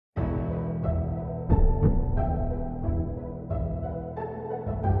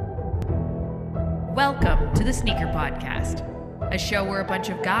Welcome to the Sneaker Podcast, a show where a bunch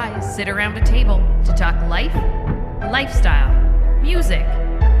of guys sit around a table to talk life, lifestyle, music,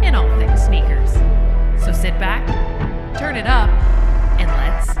 and all things sneakers. So sit back, turn it up, and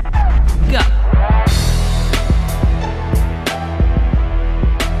let's go.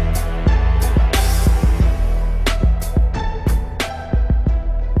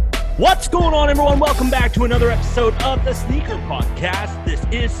 What's going on, everyone? Welcome back to another episode of the Sneaker Podcast. This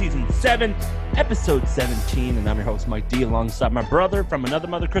is Season 7, Episode 17, and I'm your host, Mike D, alongside my brother from another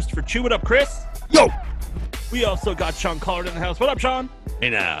mother, Christopher Chu. What up, Chris? Yo! We also got Sean Collard in the house. What up, Sean?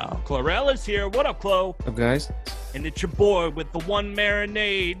 Hey now. Chlorell is here. What up, Chloe? What's up, guys? And it's your boy with the one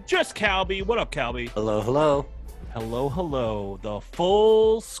marinade, just Calby. What up, Calby? Hello, hello. Hello, hello. The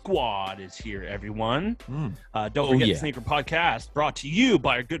full squad is here, everyone. Don't forget the Sneaker Podcast, brought to you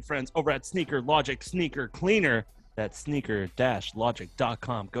by our good friends over at Sneaker Logic Sneaker Cleaner. That's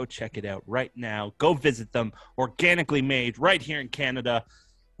sneaker-logic.com. Go check it out right now. Go visit them. Organically made right here in Canada.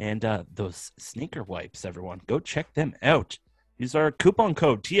 And those sneaker wipes, everyone, go check them out. Use our coupon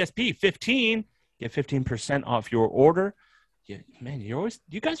code TSP15. Get 15% off your order. Yeah, man, you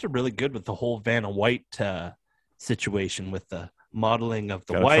guys are really good with the whole Vanna White situation with the modeling of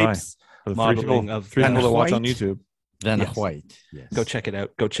the wipes, modeling of three people to watch on White. YouTube. Vanna Yes. White. Yes. Go check it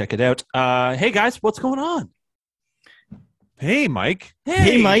out. Go check it out. Hey guys, what's going on? Hey, Mike.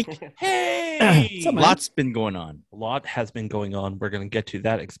 Hey, Mike. Hey. Lots been going on. A lot has been going on. We're going to get to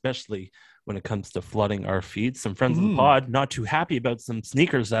that, especially when it comes to flooding our feeds. Some friends of the pod not too happy about some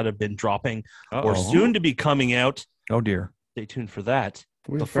sneakers that have been dropping or soon to be coming out. Oh, dear. Stay tuned for that.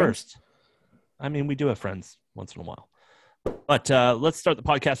 But first, I mean, we do have friends once in a while. But let's start the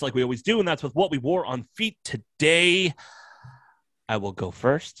podcast like we always do, and that's with what we wore on feet today. I will go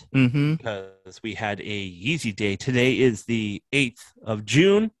first because we had a Yeezy day. Today is the 8th of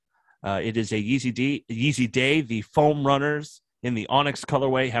June. It is a Yeezy day. The foam runners in the Onyx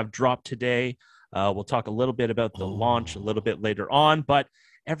colorway have dropped today. We'll talk a little bit about the launch a little bit later on, but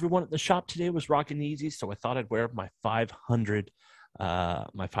everyone at the shop today was rocking Yeezys, so I thought I'd wear my 500s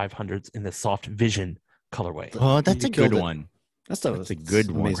in the Soft Vision colorway. Oh, that's a good one. That's a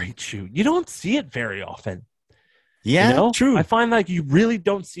good one. Great shoe. You don't see it very often. Yeah, you know? true. I find like you really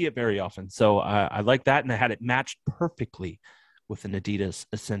don't see it very often. So I like that, and I had it matched perfectly with an Adidas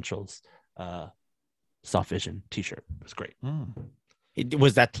Essentials Soft Vision t-shirt. It was great.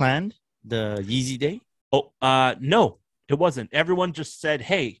 Was that planned, the Yeezy day? Oh, no, it wasn't. Everyone just said,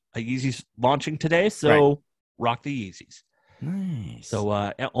 hey, a Yeezy's launching today, so rock the Yeezys. Nice. So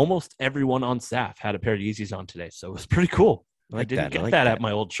almost everyone on staff had a pair of Yeezys on today, so it was pretty cool. I didn't get that at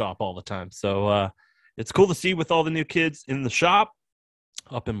my old shop all the time. So it's cool to see with all the new kids in the shop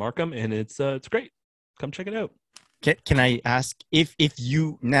up in Markham, and it's great. Come check it out. Can I ask if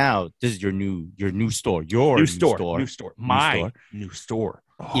you now this is your new store, New store. My new store.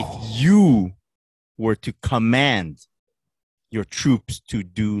 If you were to command your troops to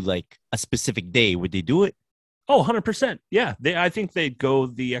do like a specific day, would they do it? Oh, 100%. Yeah. I think they'd go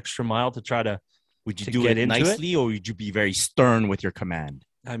the extra mile to try to Would you to do get it into nicely, or would you be very stern with your command?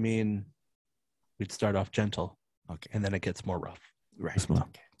 I mean, we'd start off gentle. Okay. And then it gets more rough. Right. Smart.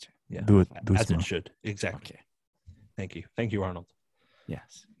 Okay. Yeah. Do it As smart. it should. Exactly. Okay. Thank you, Arnold.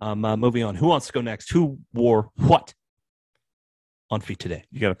 Yes. Moving on. Who wants to go next? Who wore what on feet today?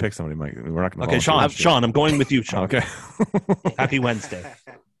 You got to pick somebody, Mike. We're not going to. Okay, Sean, I'm going with you, Sean. Okay. Happy Wednesday.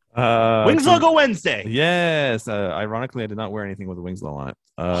 Wings Logo Wednesday. Yes. Ironically, I did not wear anything with the Wings logo on it.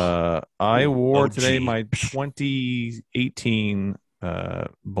 I wore today my 2018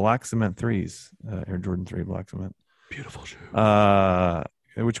 Black Cement 3s, Air Jordan 3 Black Cement. Beautiful shoe.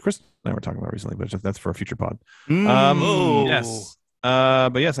 Which Chris and I were talking about recently, but that's for a future pod. Oh. Yes.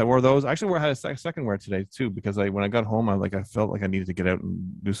 But yes, I wore those. Actually, I had a second wear today too, because when I got home, I felt like I needed to get out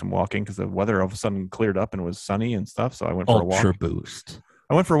and do some walking because the weather all of a sudden cleared up and it was sunny and stuff. So I went for a walk. Ultra boost.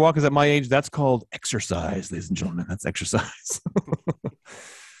 I went for a walk because at my age, that's called exercise, ladies and gentlemen. That's exercise.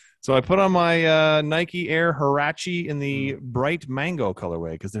 So I put on my Nike Air Huarache in the bright mango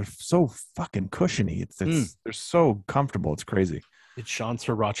colorway because they're so fucking cushiony. They're so comfortable. It's crazy. It's Sean's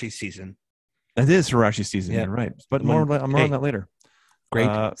Huarache season. It is Huarache season, yeah, right. But more on that later.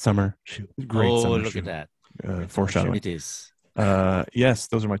 Great summer shoe. Great summer look shoe. at that. Foreshadowing. It is. Yes,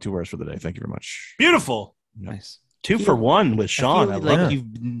 those are my two wears for the day. Thank you very much. Beautiful. Nice. 2 for 1 with Sean. I I feel love like it.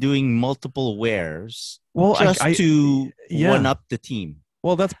 you've been doing multiple wears Well, just to yeah. one up the team.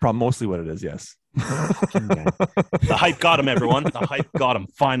 Well, that's mostly what it is, yes. The hype got him, everyone. The hype got him,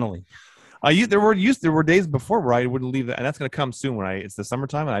 finally. There were days before where I wouldn't leave, and that's going to come soon when it's the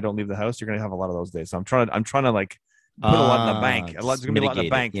summertime and I don't leave the house. You're going to have a lot of those days. So I'm trying to like put a lot in the bank. There's going to be a lot in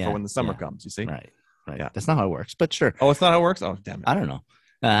the bank for when the summer comes. You see, right? Right. Yeah. That's not how it works, but sure. Oh, it's not how it works? Oh, damn it. I don't know.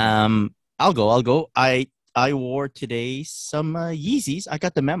 I'll go. I wore today some Yeezys. I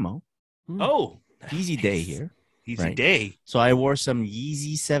got the memo. Oh, Easy day here. Easy Right. day. So I wore some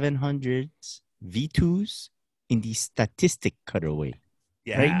Yeezy 700s V2s in the statistic cutaway.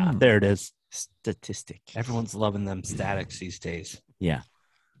 Yeah, Right? there it is. Statistic. Everyone's loving them statics these days. Yeah.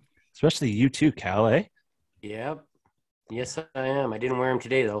 Especially you too, Cal, eh? Yep. Yes, I am. I didn't wear them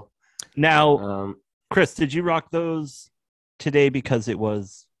today, though. Now, Chris, did you rock those today because it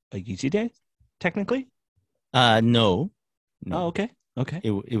was a Yeezy day, technically? No. Oh, okay. Okay.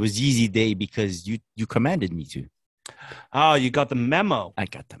 It was Yeezy day because you commanded me to. Oh, you got the memo. I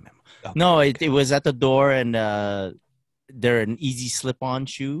got the memo. Okay, No, okay. it was at the door, and they're an easy slip-on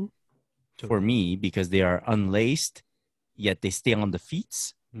shoe for me because they are unlaced, yet they stay on the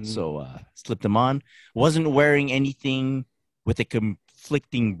feet. So slipped them on. Wasn't wearing anything with a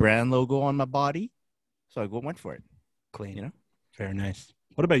conflicting brand logo on my body, so I went for it. Clean. You know, Very nice.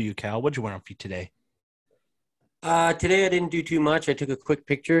 What about you, Cal? What'd you wear on feet today? Today I didn't do too much. I took a quick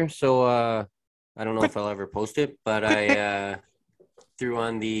picture, so I don't know if I'll ever post it, but I threw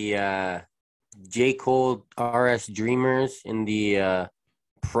on the J. Cole RS Dreamers in the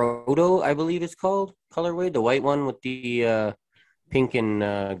Proto, I believe it's called, colorway, the white one with the pink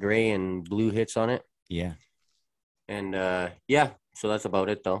and gray and blue hits on it. yeah. And yeah, so that's about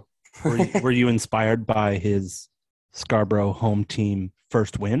it, though. Were you inspired by his Scarborough home team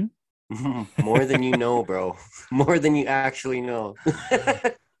first win? More than you know, bro. More than you actually know.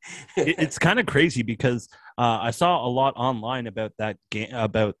 It's kind of crazy because I saw a lot online about that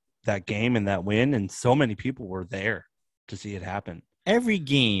game and that win, and so many people were there to see it happen. Every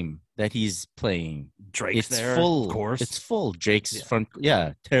game that he's playing, Drake's it's there, full. of course. It's full. Drake's front.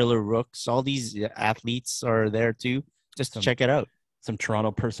 Yeah. Taylor Rooks. All these athletes are there too, just to check it out. Some Toronto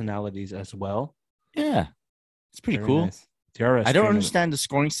personalities as well. Yeah. It's pretty Very cool. nice. The RS I don't Dreamer- understand the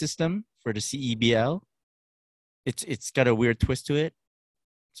scoring system for the CEBL. It's got a weird twist to it.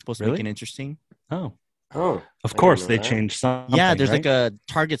 It's supposed to Really? make it interesting. Oh, Oh, of I course didn't they know that. changed something. Yeah, there's right? like a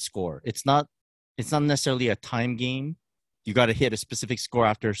target score. It's not necessarily a time game. You got to hit a specific score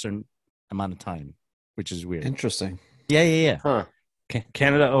after a certain amount of time, which is weird. Interesting. Yeah. Huh.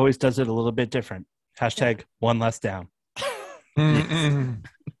 Canada always does it a little bit different. Hashtag one less down.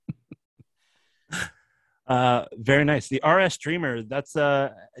 Very nice. The RS Dreamer. That's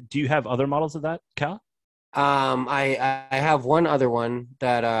do you have other models of that, Cal? I have one other one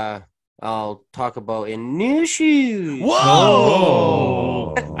that I'll talk about in new shoes.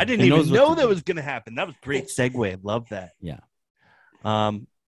 Whoa! Oh. I didn't He even knows what know to that do. was gonna happen. That was a great segue. Love that. Yeah.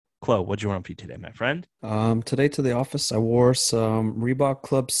 Chloe, what'd you want on feet today, my friend? Today to the office, I wore some Reebok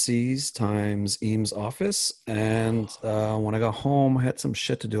Club C's times Eames office. And when I got home, I had some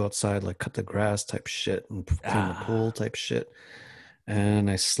shit to do outside, like cut the grass type shit and clean the pool type shit. And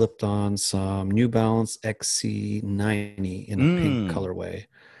I slipped on some New Balance XC90 in a pink colorway.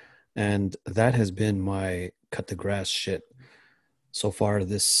 And that has been my cut the grass shit so far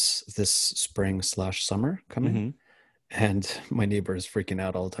this spring/summer coming. Mm-hmm. And my neighbor is freaking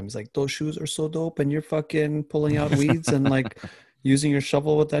out all the time. He's like, those shoes are so dope. And you're fucking pulling out weeds and like using your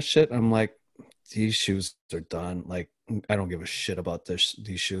shovel with that shit. I'm like, these shoes are done. Like, I don't give a shit about these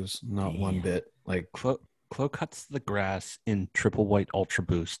shoes. Not one bit. Like, Chloe cuts the grass in triple white ultra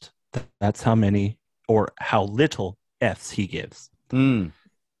boost. That's how many or how little F's he gives. yeah,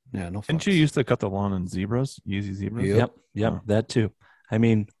 no Didn't fucks. you used to cut the lawn in zebras? Yeezy zebras? Yep. Yep, Oh. that too. I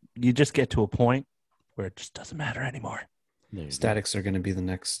mean, you just get to a point where it just doesn't matter anymore. There you go. Statics are going to be the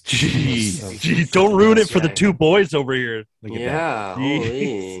next. Jeez, don't ruin it for the two boys over here. Look at that. Yeah,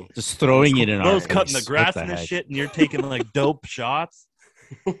 holy. Just throwing it in our Those face. cutting the What grass the and this heck? shit, and you're taking like dope shots.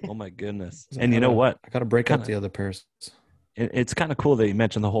 Oh my goodness! I And you know gotta- what? I got to break Kinda- out the other pairs. It's kind of cool that you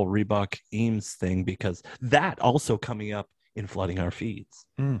mentioned the whole Reebok Eames thing because that also coming up in flooding our feeds.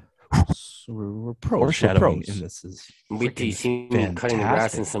 So we're pros. Foreshadowing We're pros. in this is Wait till you freaking see me cutting the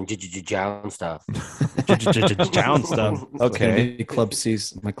grass and fantastic. some jown stuff. Town stuff. It's gonna Okay. be Club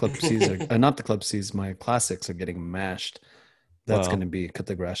C's. My Club C's are not the Club C's. My classics are getting mashed. That's Wow. going to be cut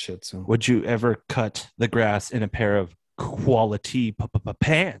the grass shit soon. Would you ever cut the grass in a pair of quality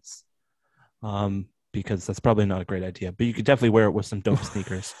pants? Because that's probably not a great idea, but you could definitely wear it with some dope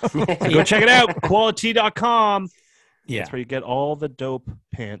sneakers. So go check it out, quality.com. Yeah. That's where you get all the dope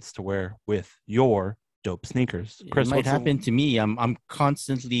pants to wear with your dope sneakers. It Chris, might what's the- happen to me. I'm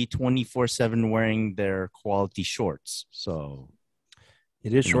constantly 24/7 wearing their quality shorts. So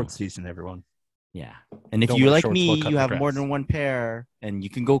It is you short know. season, everyone. yeah. And if Don't you wear like shorts me, while cutting you the have more grass. than one pair, and you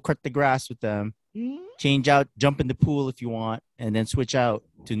can go cut the grass with them. Change out, jump in the pool if you want, and then switch out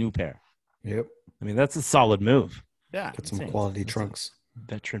to new pair. Yep. I mean, that's a solid move. Yeah. Get some quality trunks.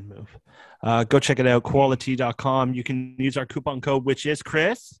 Veteran move. Go check it out, quality.com. You can use our coupon code, which is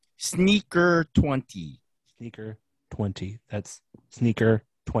Chris. Sneaker20. Sneaker20. That's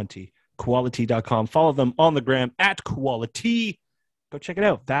Sneaker20. Quality.com. Follow them on the gram at Quality. Go check it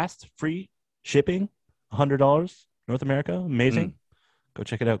out. Fast, free shipping, $100, North America. Amazing. Go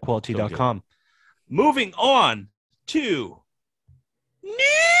check it out, quality.com. Moving on to new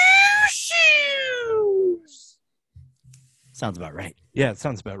shoes. Sounds about right. Yeah, it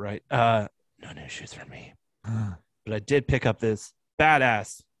sounds about right. No new shoes for me. But I did pick up this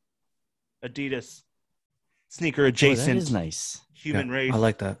badass Adidas sneaker adjacent. That is nice. Human race. I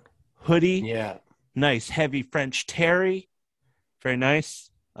like that. Hoodie. Yeah. Nice heavy French terry. Very nice.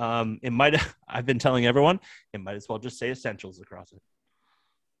 It might I've been telling everyone, it might as well just say essentials across it.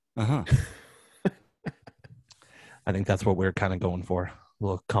 Uh-huh. I think that's what we're kind of going for. A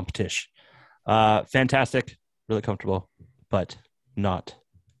little competition. Fantastic, really comfortable, but not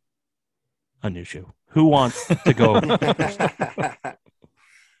a new shoe. Who wants to go?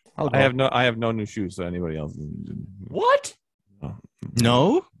 I have no new shoes, so anybody else. What?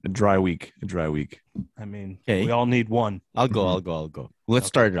 No? A dry week. I mean, Okay. we all need one. I'll go. Let's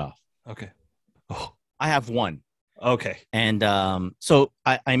start it off. Okay. Oh, I have one. okay. And so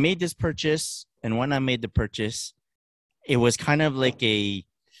I made this purchase, and when I made the purchase, it was kind of like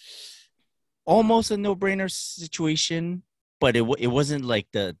almost a no-brainer situation, but it wasn't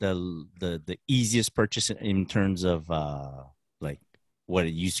like the easiest purchase in terms of like what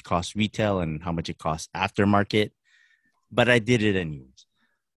it used to cost retail and how much it costs aftermarket. But I did it anyways,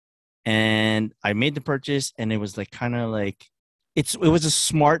 and I made the purchase, and it was like kind of like it was a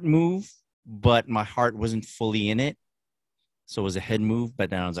smart move, but my heart wasn't fully in it. So it was a head move, but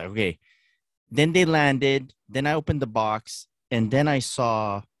then I was like, okay. Then they landed. Then I opened the box, and then I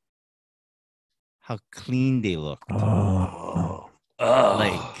saw how clean they looked.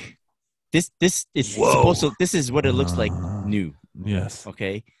 Like this is supposed to. This is what it looks like new. Yes.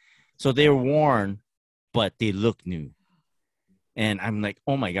 Okay, so they're worn, but they look new, and I'm like,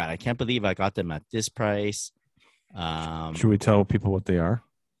 oh my god, I can't believe I got them at this price. Should we tell people what they are?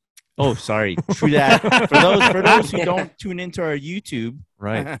 Oh, sorry. True that. For those who don't tune into our YouTube,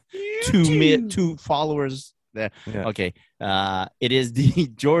 Right. two followers there. Yeah. Okay. It is the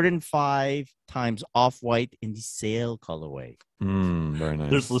Jordan 5 times Off-White in the sale colorway. Very nice.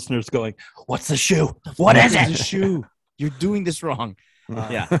 There's listeners going, what's the shoe? What is The it? shoe. You're doing this wrong.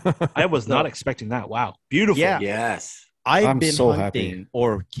 Yeah. I was not expecting that. Wow. Beautiful. Yeah. Yes. I've I'm been so hunting happy.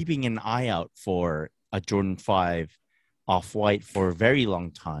 or keeping an eye out for a Jordan 5 Off-White for a very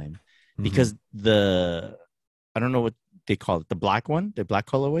long time because I don't know what they call it, the black one, the black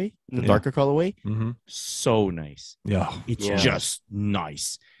colorway, the darker colorway, so nice. Yeah. It's just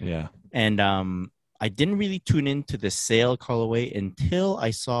nice. Yeah. And I didn't really tune into the sale colorway until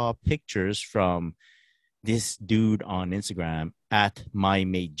I saw pictures from this dude on Instagram at My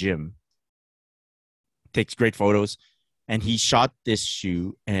Mate Gym. Takes great photos, and he shot this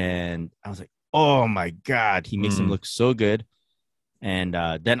shoe, and I was like, oh my god, he makes them look so good. And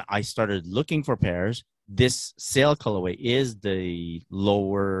then I started looking for pairs. This sale colorway is the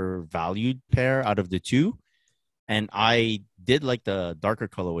lower valued pair out of the two, and I did like the darker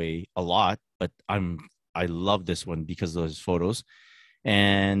colorway a lot, but I love this one because of those photos.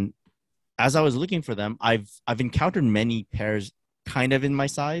 And as I was looking for them, I've encountered many pairs kind of in my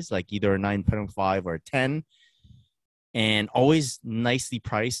size, like either a 9.5 or a 10, and always nicely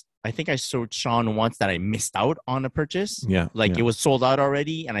priced. I think I showed Sean once that I missed out on a purchase. Yeah. Like it was sold out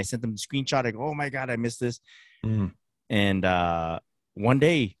already, and I sent them a screenshot. I go, oh my god, I missed this. And one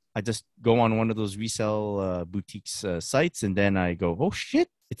day I just go on one of those resale boutiques sites, and then I go, oh shit,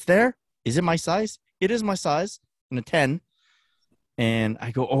 it's there. Is it my size? It is my size, in a 10. And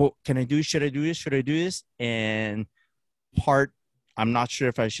I go, oh, can I do it? Should I do this? Should I do this? And part, I'm not sure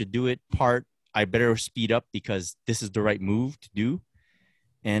if I should do it. Part, I better speed up because this is the right move to do.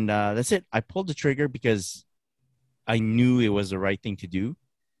 And that's it. I pulled the trigger because I knew it was the right thing to do.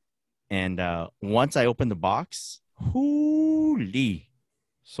 And once I opened the box, holy,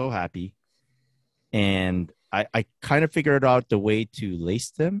 so happy. And I kind of figured out the way to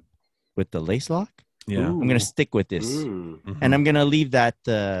lace them with the lace lock. Yeah. I'm going to stick with this. Mm. And I'm going to leave that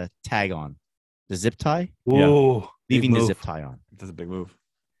tag on. The zip tie. Whoa. Leaving the zip tie on. That's a big move.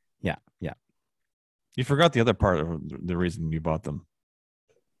 Yeah. You forgot the other part of the reason you bought them.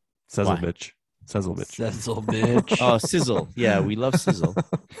 Sizzle Why? bitch. Sizzle bitch. Sizzle bitch. Oh, Sizzle. Yeah, we love Sizzle.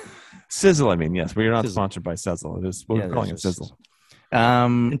 Sizzle, I mean, yes, but you're not Sizzle. sponsored by Sizzle. It is, we're Yeah, calling it that's Sizzle. just-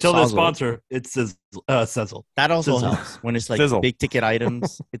 Until they Sozzle. sponsor, it says Sizzle. That also Sizzle. helps when it's like Sizzle. big ticket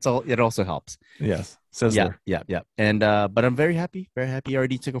items. It also helps. Yes. Sizzler. Yeah. And but I'm very happy. I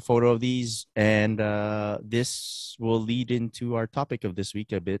already took a photo of these, and this will lead into our topic of this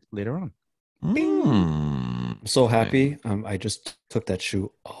week a bit later on. I'm so happy. I just took that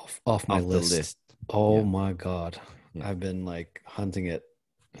shoe off my Off the list. Oh Yeah. my god. Yeah. I've been like hunting it.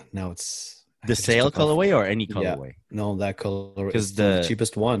 Now it's I The just sale took off- colorway or any Yeah. colorway? No, that color 'Cause is the the-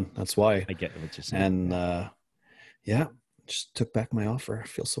 cheapest one. That's why. I get what you're saying. And yeah, just took back my offer. I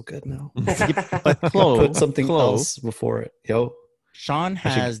feel so good now. But Chloe, Put something else before it. Yo. Sean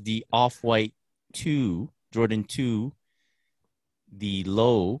has the off-white 2, Jordan 2, the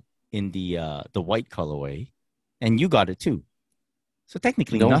low in the white colorway, and you got it too. So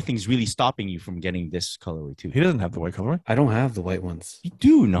technically, No. nothing's really stopping you from getting this colorway too. He doesn't have the white colorway. I don't have the white ones. You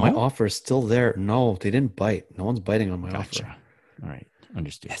do, no? My offer is still there. No, they didn't bite. No one's biting on my Gotcha. offer. All right,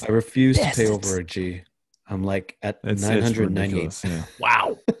 understood. I refuse to pay Bastards. over a G. I'm like at It's 998. ridiculous. Yeah.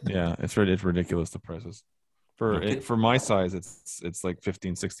 Wow. Yeah, it's ridiculous, the prices. For my size, it's like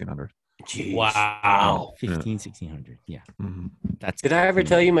 1,500-1,600. Jeez. Wow. 1,500-1,600. Yeah, Mm-hmm. that's. Did I ever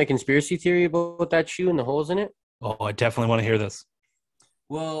tell you my conspiracy theory about that shoe and the holes in it? Oh, I definitely want to hear this.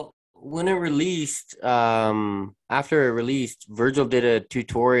 Well, when it released, after it released, Virgil did a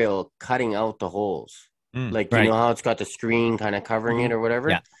tutorial cutting out the holes. Like, you Right. know how it's got the screen kind of covering it or whatever?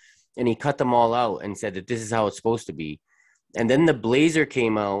 Yeah. And he cut them all out and said that this is how it's supposed to be. And then the Blazer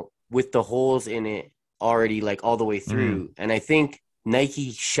came out with the holes in it already, like, all the way through. And I think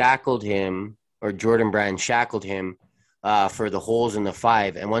Nike shackled him, or Jordan Brand shackled him for the holes in the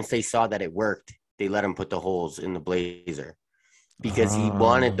 5. And once they saw that it worked, they let him put the holes in the Blazer. Because he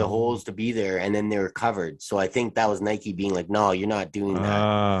wanted the holes to be there, and then they were covered. So I think that was Nike being like, "No, you're not doing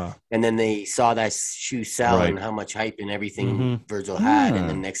that." And then they saw that shoe sell Right. and how much hype and everything Mhm. Virgil had, and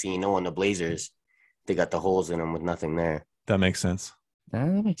then next thing you know, on the Blazers, they got the holes in them with nothing there. That makes sense. That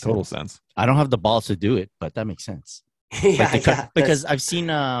makes Total sense. sense. I don't have the balls to do it, but that makes sense. yeah, Like yeah, because I've seen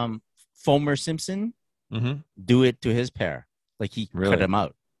Fomer Simpson Mm-hmm. do it to his pair. Like he Really? cut him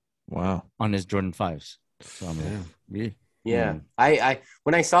out Wow. on his Jordan 5s. So I'm like, Yeah. yeah. I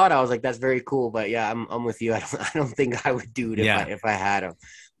when I saw it, I was like, "That's very cool." But yeah, I'm with you. I don't think I would do it if I had them.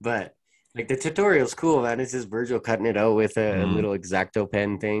 But like the tutorial's cool, man. It's just Virgil cutting it out with a little X-Acto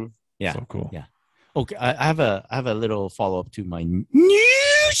pen thing. Yeah. So cool. Yeah. Okay, I have a little follow up to my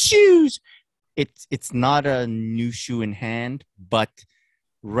new shoes. It's not a new shoe in hand, but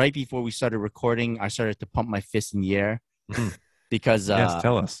right before we started recording, I started to pump my fist in the air because Yes,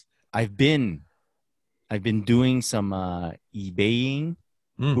 tell us. I've been doing some eBaying,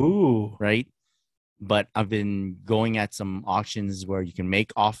 Ooh. right? But I've been going at some auctions where you can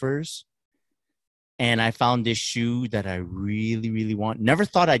make offers, and I found this shoe that I really, really want. Never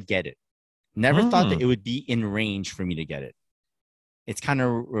thought I'd get it. Never thought that it would be in range for me to get it. It's kind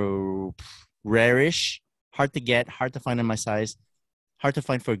of rare-ish, hard to get, hard to find in my size, hard to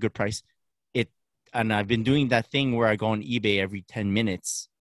find for a good price. And I've been doing that thing where I go on eBay every 10 minutes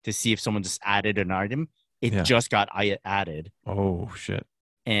to see if someone just added an item. It just got added. Oh shit.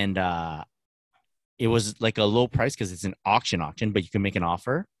 And it was like a low price because it's an auction, but you can make an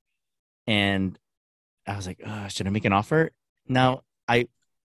offer. And I was like, should I make an offer? Now,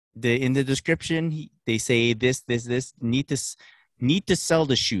 in the description, they say this, need to sell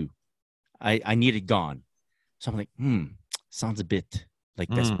the shoe. I need it gone. So I'm like, sounds a bit like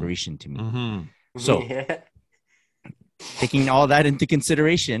desperation to me. Mm-hmm. So taking all that into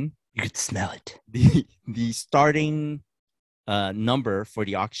consideration, You could smell it. the starting number for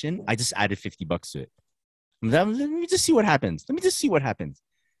the auction, I just added $50 to it. Let me just see what happens.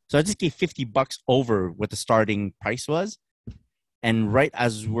 So I just gave $50 over what the starting price was. And right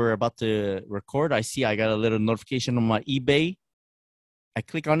as we're about to record, I see I got a little notification on my eBay. I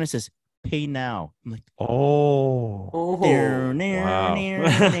click on it, it says pay now. I'm like, Oh.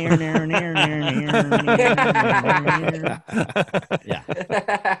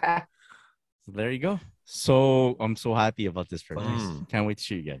 Yeah. So there you go. So I'm so happy about this purchase. Can't wait to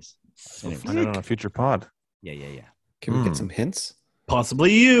show you guys. Anyway. Find it on a future pod. Yeah. Can we get some hints?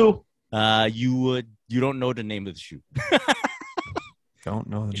 Possibly you. You don't know the name of the shoe. Don't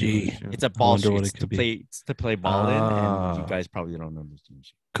know the Gee. name of the shoe. It's a ball wonder shoe. what It's it to could be. play. It's to play ball in, and you guys probably don't know this shoe.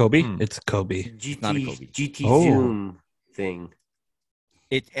 Kobe? Hmm. It's Kobe. not a Kobe. GT Oh. Zoom thing.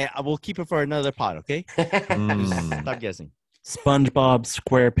 I will keep it for another pod. Okay. Mm. Stop guessing. SpongeBob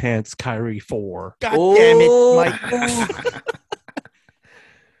SquarePants Kyrie 4. God damn it, Oh. Mike.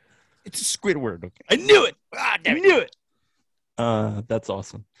 It's a Squidward. Okay. I knew it. Damn it. Knew it. That's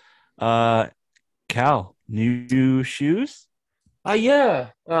awesome. Cal, new shoes? Yeah.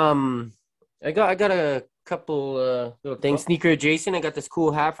 I got a couple little things. Sneaker adjacent. I got this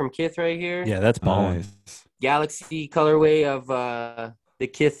cool hat from Kith right here. Yeah, that's balling. Nice. Galaxy colorway of the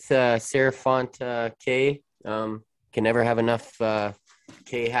Kith Serifont K. Can never have enough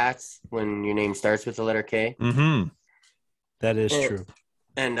K hats when your name starts with the letter K. Mm-hmm. That is true.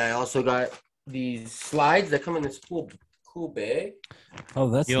 And I also got these slides that come in this cool bag. Oh,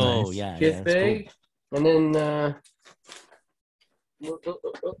 that's nice. Yeah, Kith bag. Cool. And then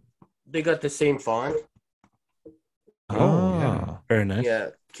they got the same font. Oh, yeah. Very nice. Yeah,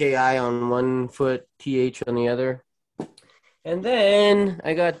 KI on one foot, TH on the other. And then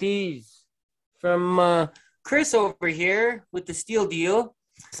I got these from Chris over here with the Steel Deal.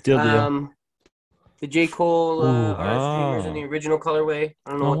 Steel Deal. The J. Cole Ooh, RS Dreamers in the original colorway.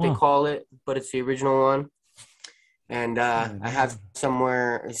 I don't know what they call it, but it's the original one. And I have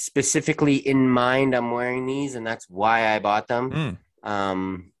somewhere specifically in mind I'm wearing these, and that's why I bought them.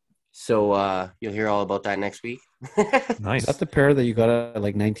 So you'll hear all about that next week. Nice. Is that the pair that you got at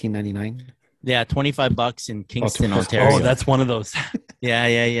like $19.99? Yeah, $25 in Kingston, Ontario. Oh, that's one of those.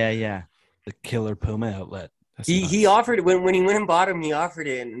 Yeah. The Killer Puma outlet. He offered it when he went and bought them. He offered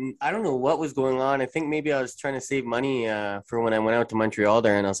it, and I don't know what was going on. I think maybe I was trying to save money for when I went out to Montreal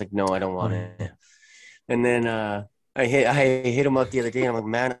there, and I was like, no, I don't want it. And then I hit him up the other day, and I'm like,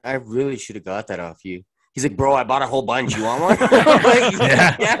 man, I really should have got that off you. He's like, bro, I bought a whole bunch. You want one? I'm like,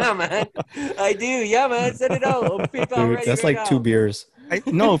 yeah, man. I do. Yeah, man. Send it out. I'll pick Dude, that's like 2 beers.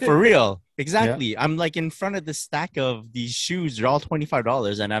 No, for real. Exactly. Yeah. I'm like in front of the stack of these shoes. They're all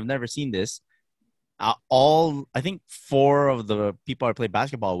 $25, and I've never seen this. I think 4 of the people I played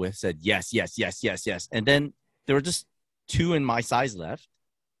basketball with said yes. And then there were just 2 in my size left.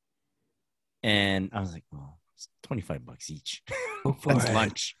 And I was like, well, it's $25 each. That's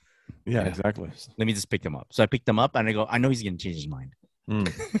lunch. Yeah, exactly. Let me just pick them up. So I picked them up, and I go, I know he's going to change his mind.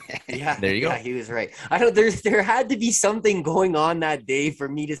 Yeah, there you go. Yeah, he was right. I don't. There had to be something going on that day for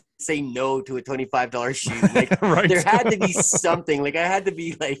me to say no to a $25 shoe. Like, right. There had to be something. Like I had to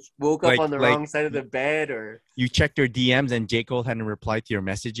be like woke up on the wrong side of the bed, or you checked your DMs and J. Cole hadn't replied to your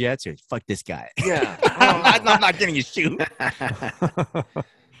message yet. So fuck this guy. Yeah, I'm not getting a shoe.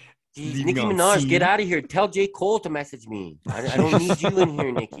 Jeez, Nicki Minaj, get out of here. Tell J. Cole to message me. I don't need you in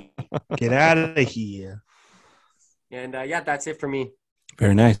here, Nicki. Get out of here. And that's it for me.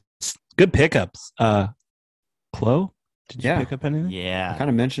 Very nice. Good pickups. Chloe, did you pick up anything? Yeah. I kind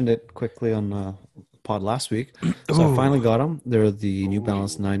of mentioned it quickly on the pod last week. So I finally got them. They're the New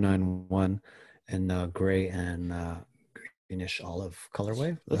Balance 991 in gray and greenish olive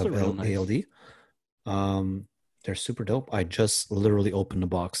colorway. Those are real nice. ALD. They're super dope. I just literally opened the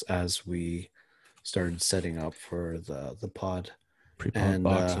box as we started setting up for the pod. Pre-pod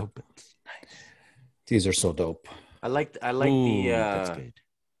box opens. Nice. These are so dope. I like Ooh, that's good.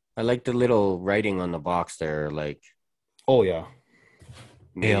 I like the little writing on the box there, like. Oh yeah.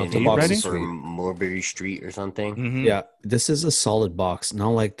 The box is for Mulberry Street or something. Mm-hmm. Yeah, this is a solid box, not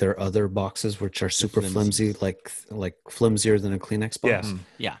like their other boxes which are super flimsy, like flimsier than a Kleenex box.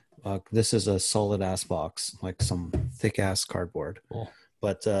 Yeah. This is a solid ass box, like some thick ass cardboard. Cool.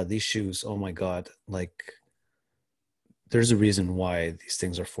 But these shoes, oh my god, like there's a reason why these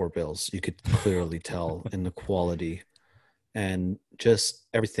things are $4. You could clearly tell in the quality and just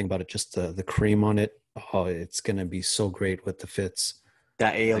everything about it, just the cream on it. Oh, it's gonna be so great with the fits.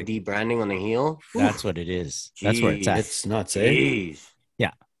 That ALD branding on the heel. That's what it is. Jeez. That's where it's at. It's nuts, eh?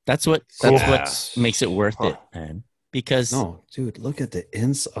 Yeah. That's what makes it worth it, man. Because dude, look at the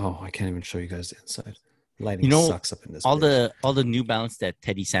inside. Oh, I can't even show you guys the inside. Lighting sucks up in this. All the New Balance that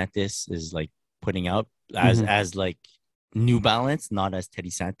Teddy Santis is like putting out as like New Balance, not as Teddy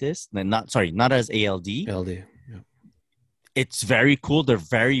Santis, not as ALD. ALD, yeah. It's very cool. They're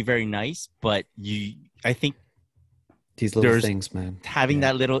very, very nice, but I think these little things, man, having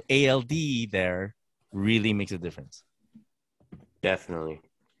that little ALD there really makes a difference. Definitely.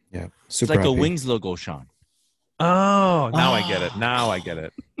 Yeah, it's like a Wings logo, Sean. Oh, now I get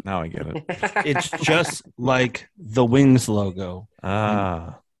it. It's just like the Wings logo.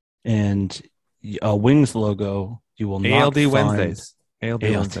 And a Wings logo you will not ALD find. Wednesdays. ALD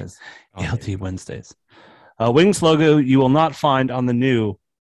Wednesdays. ALD Wednesdays. A Wings logo you will not find on the new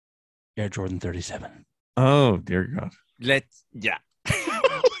Air Jordan 37. Oh, dear God.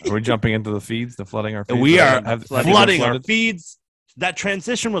 Are we jumping into the feeds, flooding our feeds? We are flooding our feeds. That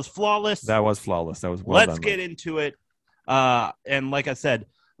transition was flawless. That was flawless. That was well Let's done, get into it. And like I said,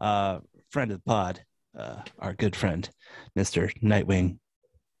 friend of the pod, our good friend, Mr. Nightwing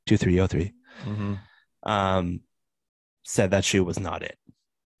 2303, said that shoe was not it.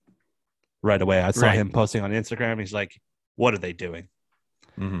 Right away, I saw him posting on Instagram. He's like, what are they doing?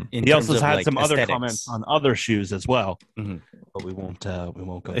 In He terms also of, had like, some other aesthetics. comments on other shoes as well, Mhm. but we won't go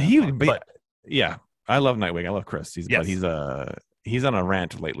that far. But Yeah, I love Nightwing. I love Chris. But Yes. he's on a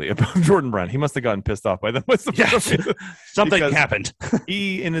rant lately about Jordan Brand. He must have gotten pissed off by them. Yes. Something Because happened.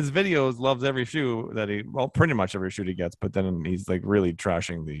 he in his videos loves every shoe pretty much every shoe he gets, but then he's like really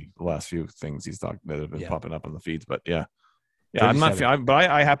trashing the last few things he's talked that have been popping up on the feeds. But yeah, I'm not. 37. But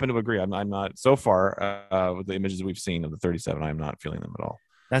I happen to agree. I'm not so far with the images we've seen of the 37. I'm not feeling them at all.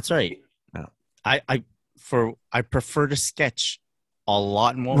 That's right. No. I prefer to sketch a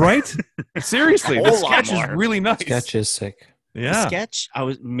lot more. Right? Seriously, A the whole lot sketch is more. really nice. Sketch is sick. The Yeah. sketch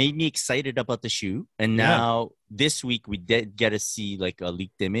made me excited about the shoe, and now this week we did get to see like a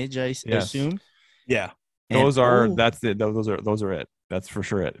leaked image. I assume. Yeah. Those And- are oh, those are it. That's for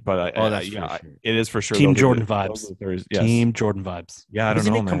sure it. But that's for sure. it is for sure. Team Those are Jordan the- vibes. those are the- yes. Team Jordan vibes. Yeah, I don't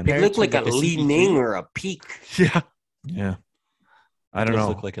Isn't know, it man. compared It looked to, like a the Li CP3? Ning or a Peak. Yeah. Yeah, I It don't does know.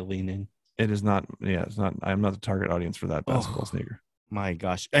 look like a leaning. It is not. Yeah, it's not. I'm not the target audience for that basketball sneaker. My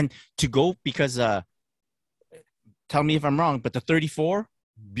gosh. And to go because tell me if I'm wrong, but the 34,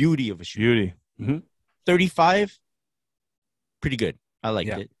 beauty of a shoe. Beauty, 35, pretty good. I liked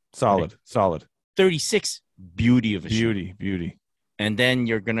Yeah. it. solid. 36, beauty of a shoe. Beauty. And then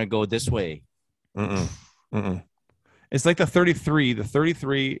you're gonna go this way. It's like the 33. The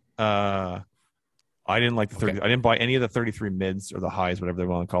 33. I didn't like the 30. Okay. I didn't buy any of the 33 mids or the highs, whatever they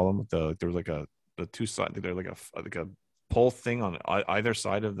want to call them. There was like the two side. They're like a pull thing on either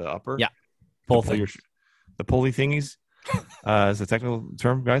side of the upper. Yeah. Pull The thing. The pulley thingies. Is the technical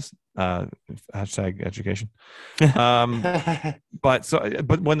term, guys. Hashtag education.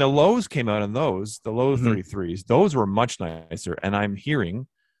 But when the lows came out on the low 33s, those were much nicer. And I'm hearing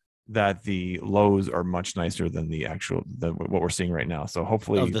that the lows are much nicer than what we're seeing right now. So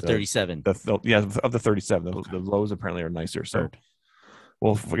hopefully Of the 37. of the 37, the lows apparently are nicer. So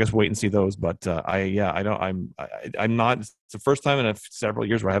we'll, I guess, wait and see those. But I'm not. It's the first time in several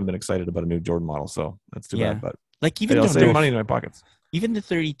years where I haven't been excited about a new Jordan model. So that's too bad. But Like even I'll the save money in my pockets. Even the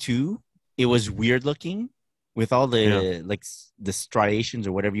 32, it was weird looking with all the like the striations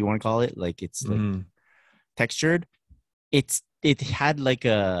or whatever you want to call it. Like it's like textured. It had like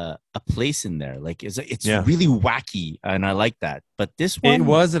a place in there. Like it's really wacky, and I like that. But this one, it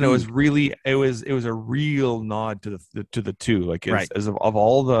was a real nod to the two. Like as of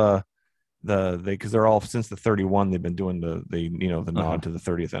all the because they're all since the 31 they've been doing the nod to the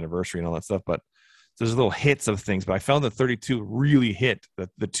 30th anniversary and all that stuff. But there's little hits of things. But I found that 32 really hit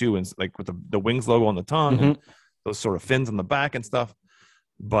the two, and like with the Wings logo on the tongue and those sort of fins on the back and stuff.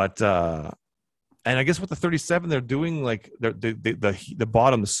 But and I guess with the 37, they're doing like the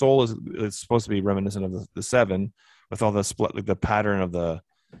bottom, the sole is supposed to be reminiscent of the 7, with all the split, like the pattern of the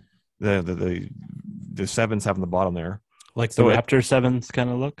sevens having the bottom there, like the Raptor 7s kind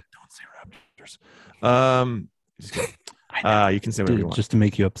of look. Don't say Raptors. Just kidding. You can say whatever you want, just to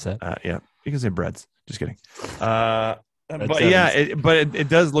make you upset. Yeah, you can say breads. Just kidding. But sevens. yeah, it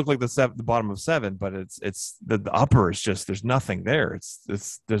does look like the bottom of 7, but it's the upper is just there's nothing there.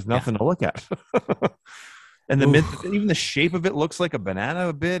 There's nothing to look at. And the mid, even the shape of it looks like a banana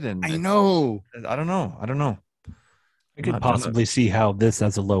a bit. And I know. I don't know. I could possibly see how this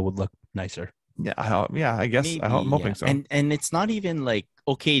as a low would look nicer. Yeah, I guess Maybe, I'm hoping so. And it's not even like,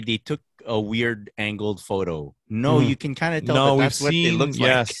 okay, they took a weird angled photo. No, you can kind of tell that's what it looks like.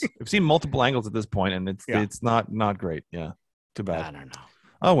 Yes, we've seen multiple angles at this point, and it's not great. Yeah, too bad. I don't know.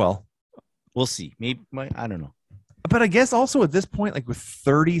 Oh well, we'll see. Maybe I don't know. But I guess also at this point, like with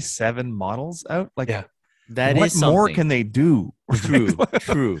 37 models out, like that what is something. more can they do?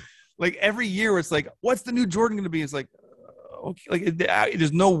 True. Like every year, it's like, what's the new Jordan going to be? It's like, okay, like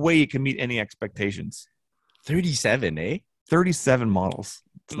there's no way it can meet any expectations. 37, eh? 37 models.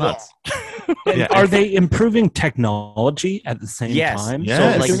 It's nuts. Are they improving technology at the same time? Yes.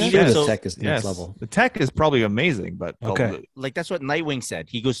 So, like, the tech is next level. The tech is probably amazing, but like that's what Nightwing said.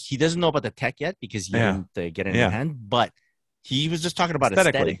 He goes, he doesn't know about the tech yet because he didn't get it in hand, but he was just talking about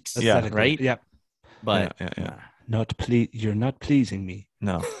aesthetics. Yeah, right. Yeah, but you're not pleasing me.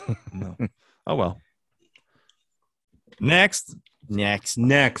 No. Oh well. Next. Yeah,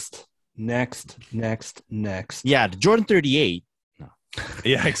 the Jordan 38. No.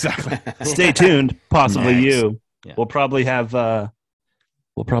 Yeah, exactly. Stay tuned. Possibly Next. you. Yeah. We'll probably have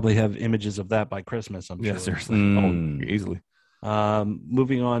images of that by Christmas. I'm sure. Yeah, seriously. Oh, easily.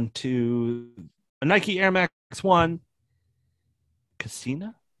 Moving on to a Nike Air Max 1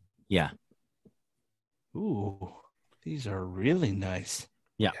 Casino. Yeah. Ooh, these are really nice.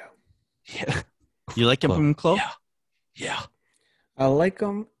 Yeah. Yeah. You like them from Chloe? Yeah. I like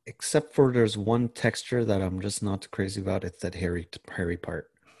them, except for there's one texture that I'm just not crazy about. It's that hairy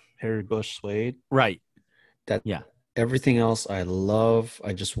part. Harry Bush suede. Right. That Yeah. Everything else I love.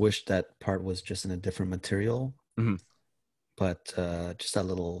 I just wish that part was just in a different material. Mhm. But just that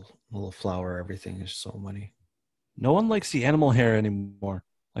little flower, everything is so money. No one likes the animal hair anymore.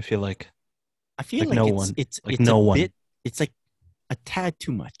 I feel like. I feel like no it's one. it's Like it's no a one. bit. It's like a tad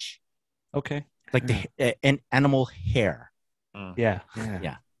too much. Okay. Like an animal hair. Yeah.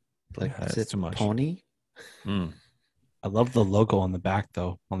 Yeah. Like Yeah, is it's it too much. pony? I love the logo on the back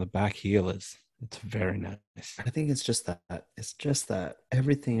though. On the back heel it's very nice. I think it's just that. It's just that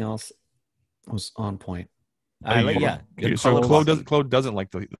everything else was on point. I like. Yeah. The So color blocking. Claude doesn't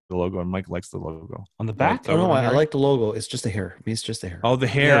like the logo, and Mike likes the logo On the back? Oh, no, I like the logo. It's just the hair. I mean, it's just the hair. Oh, the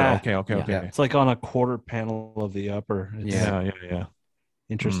hair. Yeah. Okay. Yeah. It's like on a quarter panel of the upper. It's Yeah.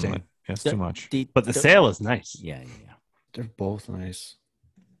 interesting. That's too much. But the sail is nice. Yeah. They're both nice.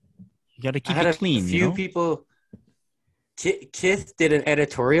 You got to keep I had it clean. a few people. Kith did an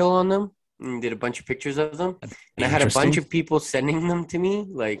editorial on them and did a bunch of pictures of them. And I had a bunch of people sending them to me,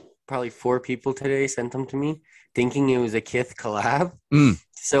 like probably 4 people today sent them to me, thinking it was a Kith collab.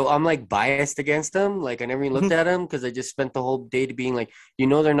 So I'm like biased against them. Like I never even looked at them because I just spent the whole day being like,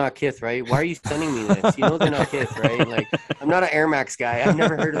 they're not Kith, right? Why are you sending me this? They're not Kith, right? Like I'm not an Air Max guy. I've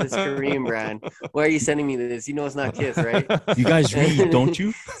never heard of this Korean brand. Why are you sending me this? It's not Kith, right? You guys read, don't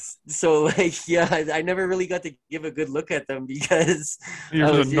you? So I never really got to give a good look at them because You're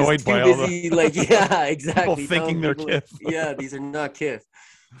I was just annoyed just by too all busy. the Exactly. people thinking they're Kith. These are not Kith.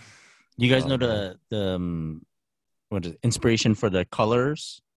 You guys know the what is it, inspiration for the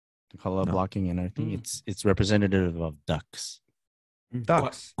colors, the color blocking and everything? It's representative of ducks.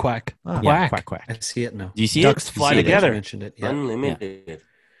 Ducks. Quack. Yeah, quack. I see it now. Do you see Ducks it? fly You see it? together. You mentioned it. Yeah. Unlimited.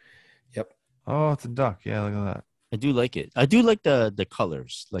 Yep. Oh, it's a duck. Yeah, look at that. I do like it. I do like the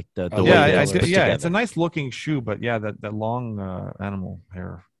colors, like the way Yeah, they're I put do, together. it's a nice looking shoe, but yeah, that long animal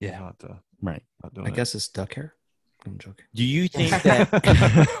hair. Yeah. Right. Not doing I guess it's duck hair. I'm joking. Do you think that?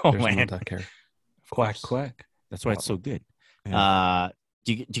 Oh There's no man, duck hair. Quack. that's why it's so good. Yeah.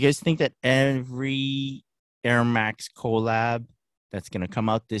 Do you guys think that every Air Max collab that's gonna come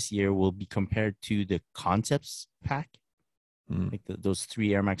out this year will be compared to the concepts pack, like those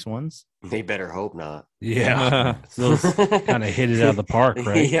 3 Air Max ones? They better hope not. Yeah. Those kind of hit it out of the park,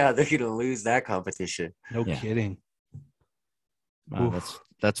 right? Yeah, they're gonna lose that competition. No kidding.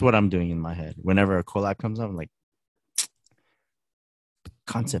 That's what I'm doing in my head. Whenever a collab comes out, I'm like,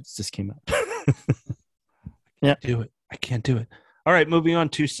 concepts just came out. Yeah. I can't do it. All right, moving on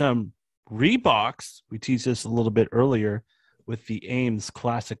to some Reeboks. We teased this a little bit earlier with the Ames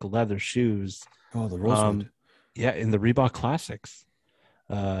classic leather shoes. Oh, the rosewood. Yeah, in the Reebok Classics.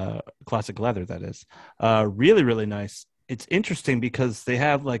 Classic leather, that is. Really, really nice. It's interesting because they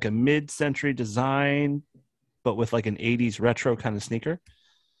have like a mid-century design, but with like an 80s retro kind of sneaker.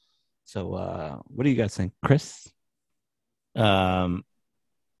 So what do you guys think? Chris? I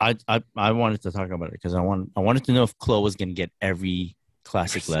wanted to talk about it because I wanted to know if Chloe was gonna get every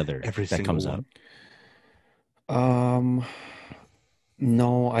classic leather that comes out.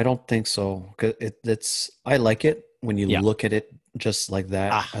 No, I don't think so. I like it when you look at it just like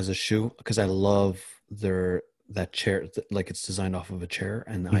that as a shoe because I love that chair, like it's designed off of a chair,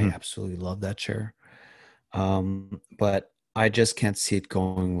 and I absolutely love that chair. But I just can't see it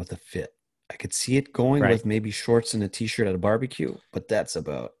going with a fit. I could see it going with maybe shorts and a t-shirt at a barbecue, but that's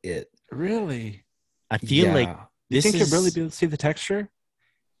about it. Really? I feel like you think you'll really be able to see the texture?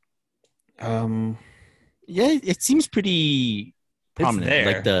 Yeah, it seems pretty prominent,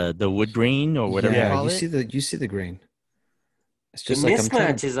 like the wood grain or whatever you call it. You see the grain. It's just the like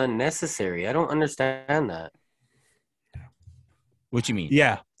mismatch is unnecessary. I don't understand that. What you mean?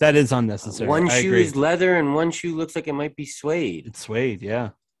 Yeah, that is unnecessary. One shoe is leather and one shoe looks like it might be suede. It's suede, yeah.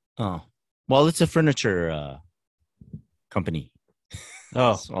 Oh, well, it's a furniture company.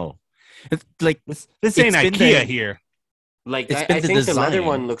 Oh, so it's like this ain't IKEA here. Like I think the leather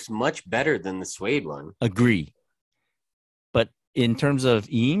one looks much better than the suede one. Agree. But in terms of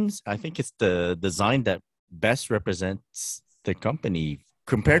Eames, I think it's the design that best represents the company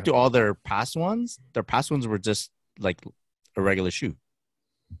compared to all their past ones. Their past ones were just like a regular shoe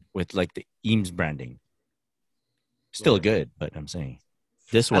with like the Eames branding. Still good, but I'm saying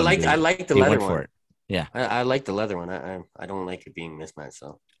this one. I like the leather one. For it. Yeah, I like the leather one. I don't like it being mismatched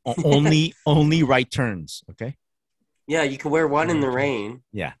though. only right turns. Okay. Yeah, you can wear one in the rain.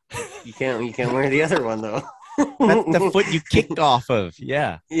 Yeah. You can't wear the other one though. That's the foot you kicked off of.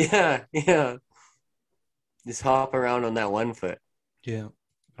 Yeah. Yeah. Just hop around on that one foot. Yeah.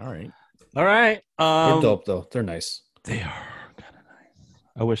 All right. They're dope though. They're nice. They are kind of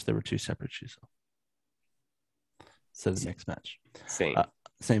I wish there were two separate shoes. So the mix match. Same.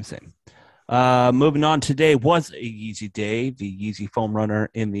 Same. Moving on, today was a Yeezy day. The Yeezy Foam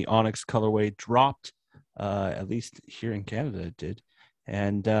Runner in the Onyx colorway dropped, at least here in Canada it did.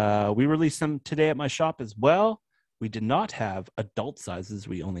 And we released them today at my shop as well. We did not have adult sizes.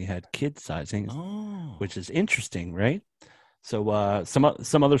 We only had kid sizing, which is interesting, right? So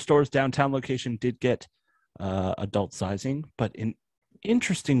some other stores, downtown location, did get adult sizing, but an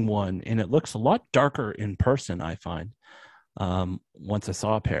interesting one, and it looks a lot darker in person, I find, once I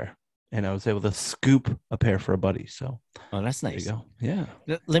saw a pair. And I was able to scoop a pair for a buddy. So, that's nice. There you go.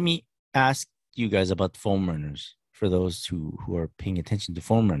 Yeah. Let me ask you guys about foam runners. For those who are paying attention to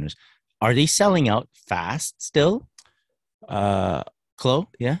foam runners, are they selling out fast still? Chloe,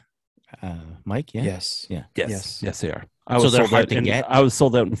 yeah. Mike, yeah. Yes. Yeah. Yes, they are. So they're hard to get? I was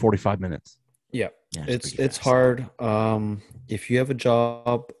sold out in 45 minutes. Yeah. Yeah, It's hard. If you have a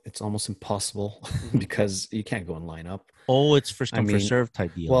job, it's almost impossible because you can't go and line up. Oh, it's first come first serve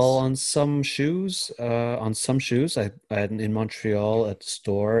type deals. Well, on some shoes, I had in Montreal at the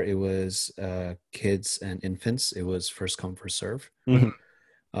store, it was kids and infants. It was first come first serve.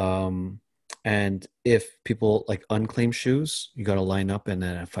 Mm-hmm. And if people like unclaimed shoes, you got to line up, and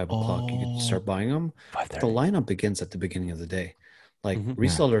then at 5 o'clock you can start buying them. The lineup begins at the beginning of the day. Like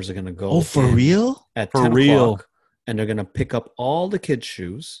resellers are going to go. Oh, for real? At for 10 real. o'clock, and they're going to pick up all the kids'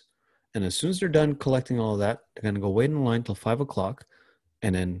 shoes. And as soon as they're done collecting all of that, they're going to go wait in line till 5 o'clock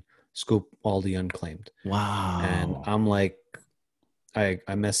and then scoop all the unclaimed. Wow. And I'm like, I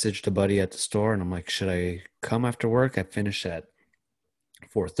messaged a buddy at the store, and I'm like, should I come after work? I finish at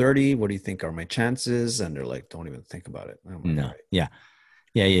 4:30. What do you think are my chances? And they're like, don't even think about it. I'm like, no. Right.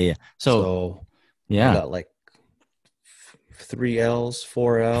 Yeah. So I got like 3 L's,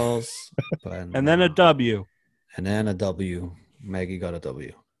 4 L's, and then a W. And then a W. Maggie got a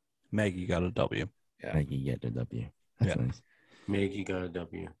W. Maggie got a W. Yeah. Maggie got a W. That's nice. Maggie got a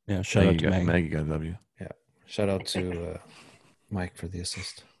W. Yeah, shout out to Maggie. Maggie got a W. Yeah. Shout out to Mike for the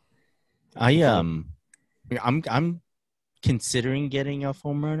assist. I'm considering getting a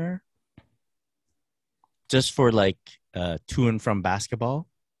foam runner just for like to and from basketball.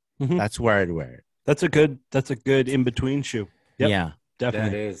 Mm-hmm. That's where I'd wear it. That's a good in between shoe. Yep, yeah, definitely.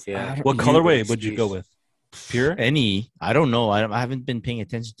 That is, yeah. What colorway would you go with? Pure? Any? I don't know. I haven't been paying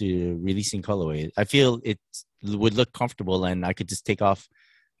attention to releasing colorway. I feel it would look comfortable, and I could just take off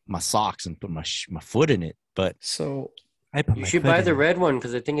my socks and put my foot in it. But so you should buy the red one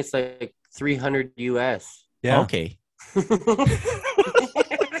because I think it's like $300 US. Yeah. Okay.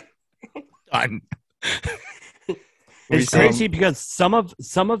 Done. It's crazy because some of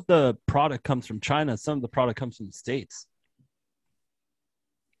the product comes from China, some of the product comes from the States.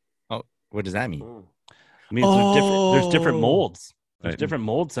 Oh, what does that mean? I mean, there's different molds. There's different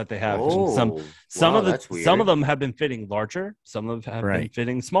molds that they have. Some of them have been fitting larger, some of them have been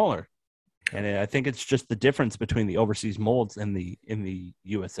fitting smaller. And I think it's just the difference between the overseas molds and in the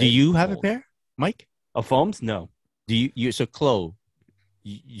USA. Do you have mold. a pair, Mike? Of foams? No. Do you so Chloe,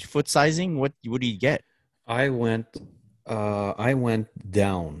 you foot sizing, what do you get? I went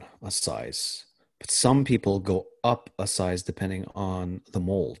down a size, but some people go up a size depending on the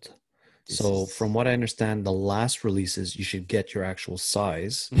mold. So from what I understand, the last releases you should get your actual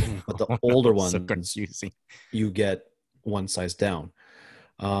size, but the older ones you get one size down.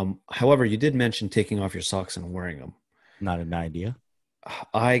 However, you did mention taking off your socks and wearing them. Not an idea.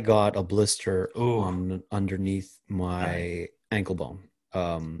 I got a blister on underneath my ankle bone,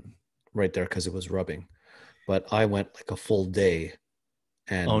 right there because it was rubbing. But I went like a full day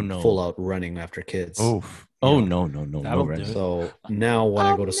and full out running after kids. No. So now when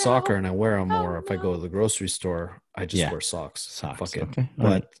I go to soccer and I wear them, or if I go to the grocery store, I just wear socks. Fuck it. Okay.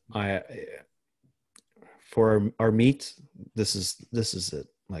 But for our meet, this is it.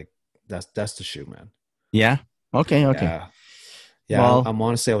 Like that's the shoe, man. Yeah. Okay. Yeah. Well, I'm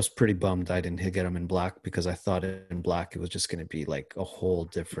honestly, I was pretty bummed I didn't get them in black because I thought in black it was just going to be like a whole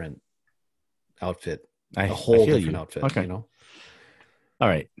different outfit. Outfit. Okay. You know. All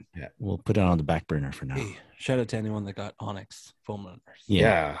right. Yeah. We'll put it on the back burner for now. Hey, shout out to anyone that got Onyx foam runners.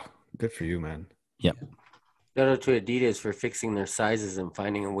 Yeah. Good for you, man. Yep. Shout out to Adidas for fixing their sizes and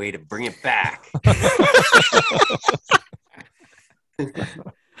finding a way to bring it back.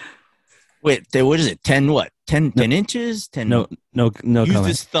 Wait, what is it? 10 what? 10 inches? 10 No Use comment.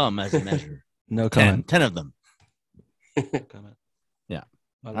 this thumb as a measure. No comment. 10 of them. Comment. Yeah.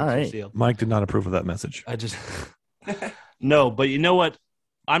 All right. Mike did not approve of that message. I just no, but you know what?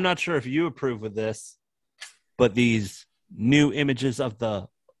 I'm not sure if you approve of this, but these new images of the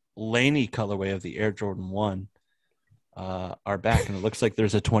Laney colorway of the Air Jordan 1, are back, and it looks like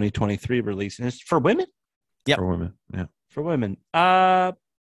there's a 2023 release, and it's for women. Yep. For women. Yeah. For women.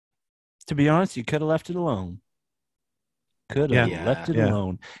 To be honest, you could have left it alone. Could have left it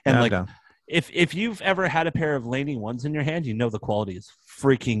alone. And like, if you've ever had a pair of Laney ones in your hand, you know the quality is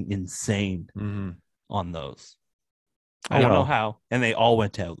freaking insane on those. I don't know how, and they all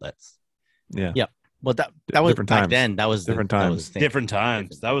went to outlets. Yeah. Yeah. Well, that was Different back times. then. That was Different that times. was the thing. Different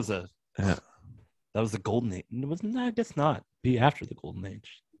times. That was a Yeah. that was the golden age. It wasn't that? I guess not. Be after the golden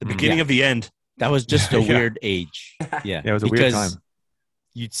age. The beginning of the end. That was just a Yeah. weird age. Yeah. Yeah, it was a weird time.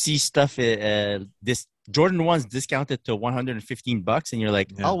 You'd see stuff this Jordan 1's discounted to $115, and you're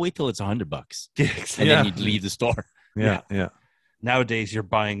like, Yeah. I'll wait till it's $100. And Yeah. then you'd leave the store. Yeah. Yeah. Nowadays, you're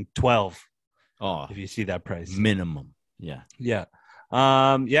buying 12 Oh, if you see that price. minimum. Yeah. Yeah.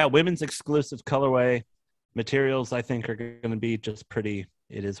 Women's exclusive colorway materials, I think, are going to be just pretty.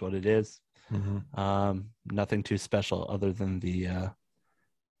 It is what it is. Nothing too special other than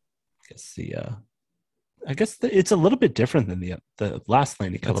I guess it's a little bit different than the last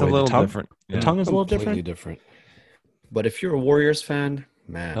Laney colorway. It's a little tongue, different. The tongue is a little Completely different. But if you're a Warriors fan,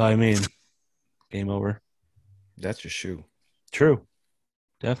 man, I mean, game over. that's your shoe. True.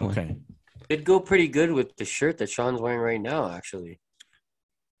 Definitely. Okay. It'd go pretty good with the shirt that Sean's wearing right now, actually.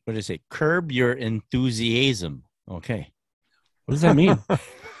 What does it say? Curb your enthusiasm. Okay. What does that mean?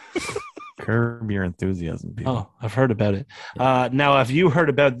 Curb your enthusiasm, people. Oh, I've heard about it. Now, have you heard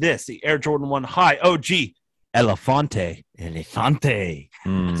about this? The Air Jordan 1 High OG Elefante. Elefante.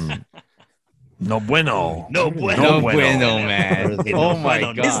 No bueno. No bueno. No bueno, man. Oh my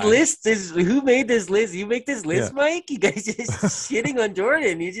bueno. God. This list is who made this list? You make this list, Yeah. Mike? You guys just shitting on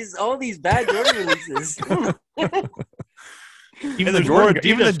Jordan. You just all these bad Jordan releases. Even there's more the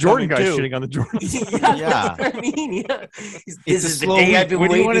Adidas Jordan coming, guys too. shitting on the Jordan. Yeah, that's what I mean. Yeah. This a is the slow day week. I've been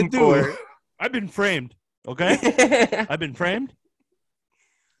What do you wanna waiting do? for. I've been framed. Okay? I've been framed.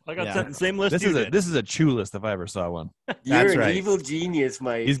 I got Yeah. sent the same list. This is a chew list if I ever saw one. You're That's an right. evil genius,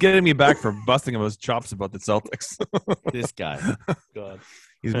 Mike. He's getting me back for busting him his chops about the Celtics. This guy. God.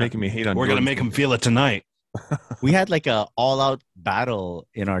 He's making me hate on. We're gonna make him feel it tonight. We had like a all-out battle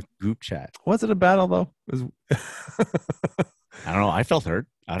in our group chat. Was it a battle though? It was- I don't know. I felt hurt.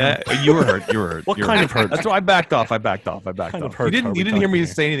 I don't know. you were hurt. You were hurt. What You were kind hurt. of hurt? That's why I backed off. I backed off. Kind of You hurt are didn't. we You didn't hear me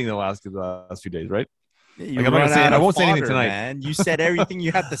talking say anything the last few days, right? You Like, I'm not gonna run say it. out I of won't say anything fodder, tonight. Man. You said everything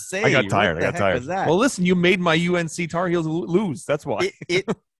you had to say. I got tired. What I the got heck tired. was that? Well, listen, you made my UNC Tar Heels lose. That's why.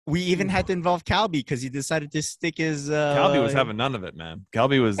 We even had to involve Calby because he decided to stick his. Calby was having none of it, man.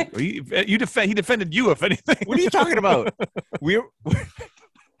 Calby was. He defended you, if anything. What are you talking about?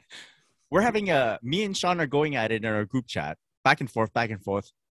 We're having me and Sean are going at it in our group chat, back and forth, back and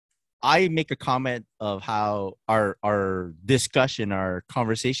forth. I make a comment of how our discussion, our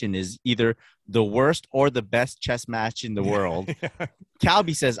conversation is either the worst or the best chess match in the world. Yeah.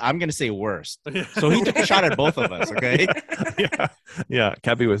 Calby says, I'm going to say worst. So he took a shot at both of us, okay? Yeah.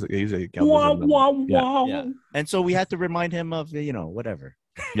 Calby was. He's a Calby. Wow, was a- wow, yeah. wow. Yeah. And so we had to remind him of, whatever.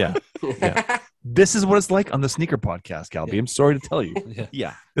 Yeah. Yeah. This is what it's like on the Sneaker Podcast, Calby. I'm sorry to tell you.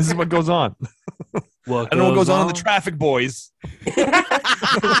 Yeah. This is what goes on. What I don't know what goes on in the traffic, boys.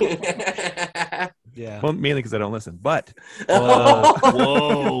 Yeah. Well, mainly because I don't listen. But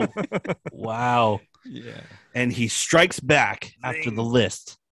Whoa. Wow. Yeah. And he strikes back after the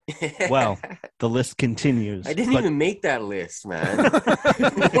list. Well, the list continues. I didn't even make that list, man.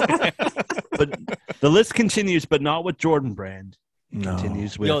 But the list continues, but not with Jordan Brand. It No.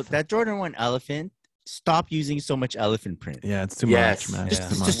 continues with. Yo, that Jordan 1 elephant, stop using so much elephant print. Yeah, it's too Yes. much, man. Yeah. It's too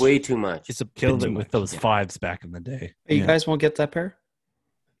It's much. way too much. It's a Killed bit it too with much. those Yeah. fives back in the day. Hey, you Yeah. guys won't get that pair?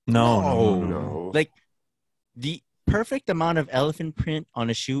 No. No. Like the perfect amount of elephant print on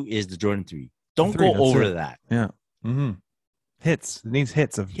a shoe is the Jordan 3. Don't Three, go that's over it. that. Mm-hmm. Hits. It needs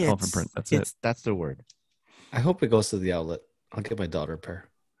hits of elephant print. That's it. That's the word. I hope it goes to the outlet. I'll get my daughter a pair.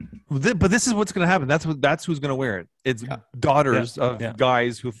 But this is what's going to happen. That's who's going to wear it. It's daughters of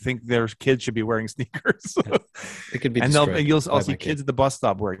guys who think their kids should be wearing sneakers. It could be And described you'll by I'll see my kid. kids at the bus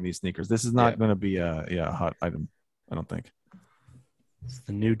stop wearing these sneakers. This is not going to be a hot item, I don't think. It's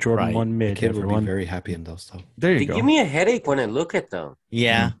the new Jordan Right. 1 The mid. kid will be Everyone. very happy in those though. There They you go. give me a headache when I look at them.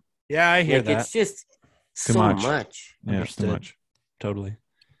 Yeah. Yeah, I hear Like, that. it's just Too so much. much. Yeah, it's too Understood. much. Totally.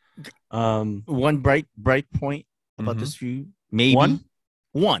 One bright point about this shoe. Maybe One?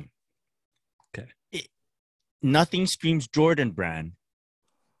 One. Okay. Nothing screams Jordan Brand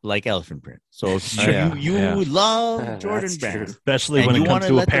like elephant print. So if Yeah, you yeah. love That's Jordan true. Brand, Especially and when you it want comes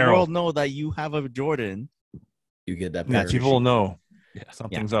to to let the apparel. world know that you have a Jordan. You get that Yeah, pair. people will know. Yeah.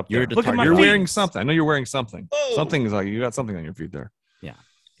 Something's up You're there. the Look at target You're audience. wearing something. I know you're wearing something. Something's like you got something on your feet there.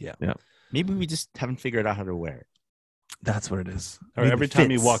 Maybe we just haven't figured out how to wear it. That's what it is. Or every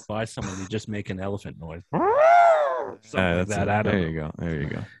time you walk by someone, you just make an elephant noise. Something like that. I don't know. You go. There you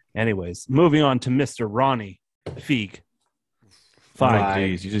go. Anyways, moving on to Mr. Ronnie Feig.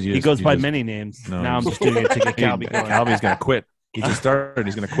 Geez, He goes by many names. No, now I'm just doing it to get Calby going. Calby's going to quit. He just started.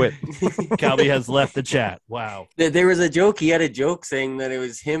 He's going to quit. Calby has left the chat. Wow. There was a joke. He had a joke saying that it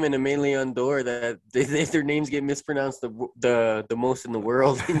was him and Amelie Ondor that if their names get mispronounced the most in the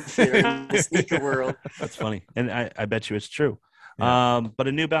world, in the sneaker world. That's funny. And I bet you it's true. Yeah. But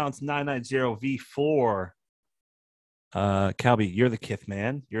a New Balance 990 V4. Calby, you're the Kith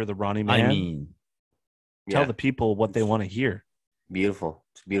man. You're the Ronnie man. I mean, tell the people what they want to hear. Beautiful.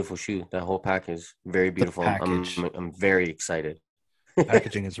 It's a beautiful shoe. That whole package, very beautiful. I'm very excited.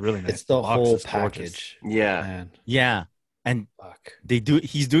 Packaging is really nice. It's the whole package. Yeah. Man. yeah. And Fuck.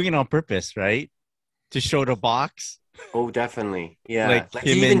 he's doing it on purpose, right? To show the box. Oh, definitely. Yeah. Like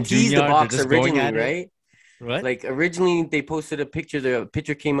him he even and teased the Junior, box they're just going originally, at it. right? What? Like originally they posted a picture. The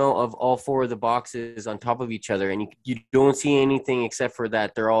picture came out of all four of the boxes on top of each other, and you don't see anything except for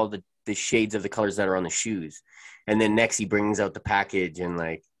that they're all the shades of the colors that are on the shoes. And then next he brings out the package, and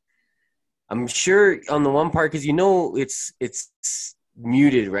like I'm sure on the one part, because it's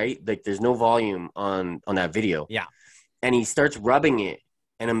muted, right? Like there's no volume on that video. Yeah. And he starts rubbing it,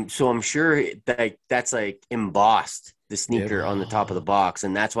 and I'm sure that that's like embossed the sneaker on the top of the box,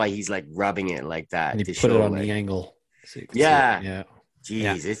 and that's why he's like rubbing it like that. And he to put show, it on like, the angle. So you can Yeah. see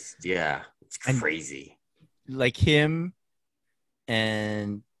it. Jeez, Yeah. it's And- crazy. Like him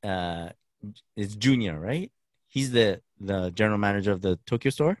and it's Junior, right? He's the general manager of the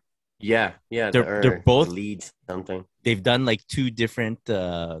Tokyo store. Yeah. They're both- the lead something. They've done like two different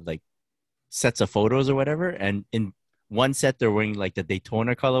like sets of photos or whatever, and in one set they're wearing like the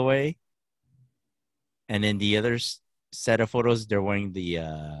Daytona colorway, and in the other set of photos they're wearing the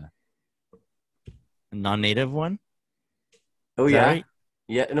non-native one. Oh Is that yeah, right?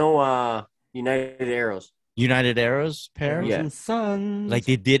 yeah. No, United Arrows. United Arrows pair. Yeah. And Sons. Like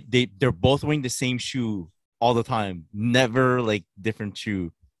they're both wearing the same shoe all the time, never like different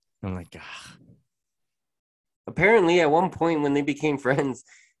shoe. I'm like, Apparently, at one point when they became friends,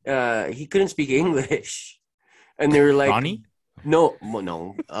 he couldn't speak English, and they were like, Ronnie? No.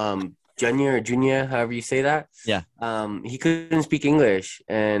 Junior, however you say that. Yeah. He couldn't speak English,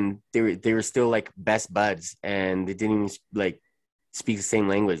 and they were still like best buds, and they didn't even like speak the same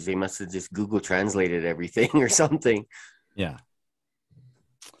language. They must have just Google translated everything or something. Yeah.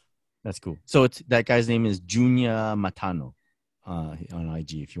 That's cool. So it's that guy's name is Junya Matano on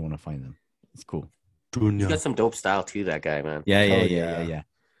IG if you want to find them. It's cool. He's got some dope style too, that guy, man. Yeah.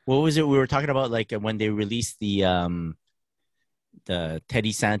 What was it we were talking about? Like when they released the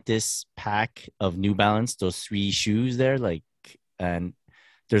Teddy Santis pack of New Balance, those 3 shoes there, like, and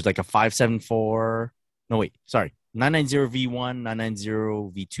there's like a 574. No, wait, sorry. 990 V1, 990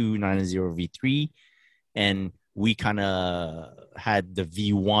 V2, 990 V3. And we kind of had the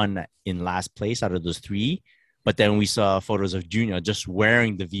V1 in last place out of those 3. But then we saw photos of Junior just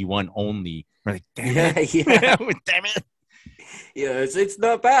wearing the V1 only. We're like, damn it. Yeah. Damn it. Yeah, it's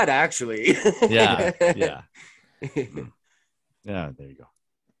not bad actually. Yeah. Yeah, there you go.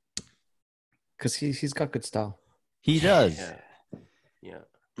 Because he's got good style. He does. Yeah.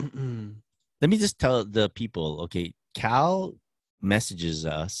 Let me just tell the people, okay, Cal messages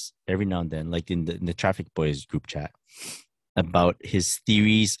us every now and then, like in the Traffic Boys group chat, about his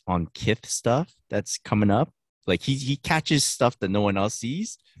theories on Kith stuff that's coming up. Like he catches stuff that no one else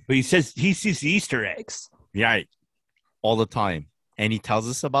sees. But he says he sees the Easter eggs. Right. All the time. And he tells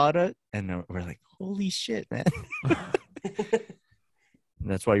us about it. And we're like, holy shit, man.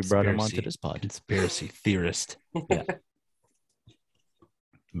 That's why we brought him onto this pod. Conspiracy theorist. Yeah.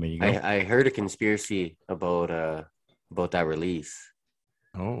 There you go. I heard a conspiracy about that release.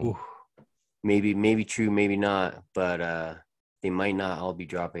 Oh. Maybe true, maybe not, but they might not all be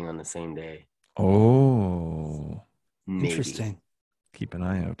dropping on the same day. Oh. Maybe. Interesting. Keep an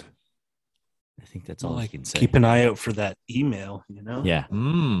eye out. I think that's all I can say. Keep an eye out for that email, you know? Yeah.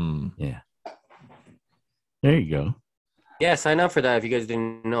 Mm. Yeah. There you go. Yeah, sign up for that if you guys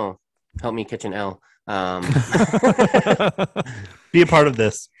didn't know. Help me catch an L. Be a part of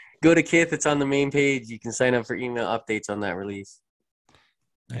this. Go to Kith. It's on the main page. You can sign up for email updates on that release.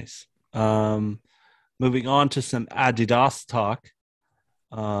 Nice. Moving on to some Adidas talk.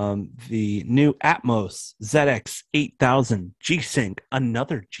 The new Atmos ZX 8000 G-Sync,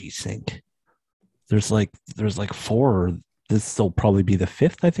 another G-Sync. There's like 4. This will probably be the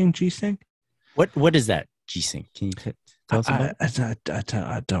 5th, I think, G-Sync. What is that G-Sync? Can you tell us about it?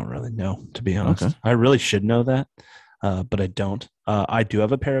 I don't really know, to be honest. Okay. I really should know that, but I don't. I do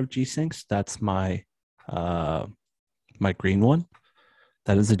have a pair of G-Syncs. That's my my green one,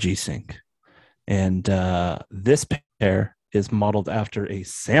 that is a G-Sync. And this pair is modeled after a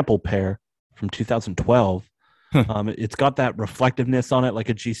sample pair from 2012. It's got that reflectiveness on it like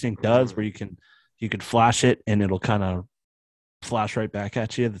a G-Sync does, where you can flash it and it'll kind of flash right back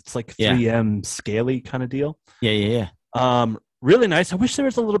at you. It's like 3M scaly kind of deal. Yeah. Really nice. I wish there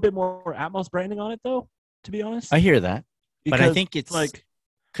was a little bit more Atmos branding on it, though, to be honest. I hear that. Because, but I think it's like,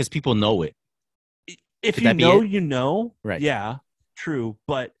 because people know it. If you know, you know. Right. Yeah, true.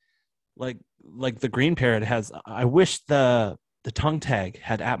 But like the green pair, it has, I wish the tongue tag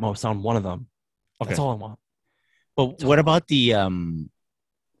had Atmos on one of them. Okay. That's all I want. But what about the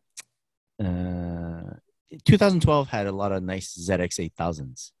 2012 had a lot of nice ZX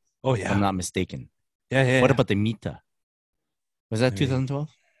 8000s. Oh, yeah. If I'm not mistaken. Yeah. What about the Mita? Was that 2012?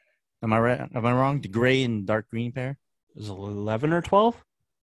 Am I right? Am I wrong? The gray and dark green pair? It was 11 or 12?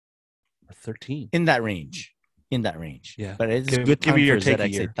 Or 13? In that range. Yeah. But it's a good time your for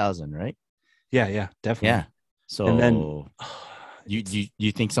ZX 8000, right? Yeah, definitely. Yeah. So and then,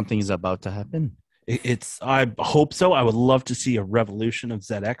 you think something is about to happen? I hope so. I would love to see a revolution of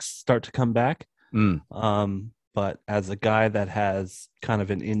ZX start to come back. But as a guy that has kind of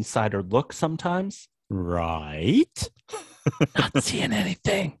an insider look sometimes. Right. Not seeing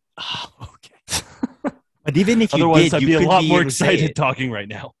anything. Oh, okay. But even if you otherwise, did, I'd you be a could lot be more able to say excited it. talking right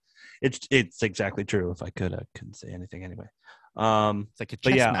now. It's exactly true. If I could, I couldn't say anything anyway. It's like a chess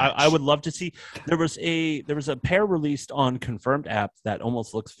but yeah, match. I would love to see. There was a pair released on Confirmed app that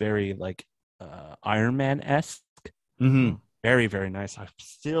almost looks very like Iron Man-esque. Mm-hmm. Very, very nice. I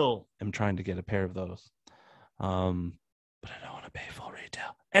still am trying to get a pair of those. But I don't want to pay full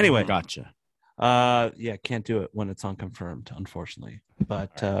retail. Anyway, gotcha. Yeah, can't do it when it's on Confirmed, unfortunately.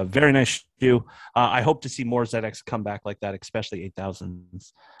 But very nice shoe. I hope to see more ZX come back like that, especially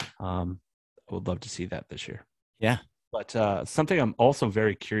 8000s. I would love to see that this year. Yeah. But something I'm also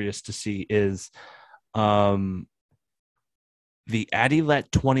very curious to see is the Adilet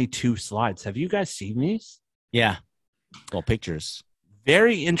 22 slides. Have you guys seen these? Yeah. Well, pictures.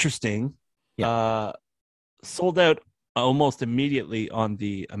 Very interesting. Yeah. Sold out almost immediately on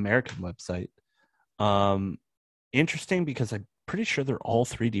the American website. Interesting because I'm pretty sure they're all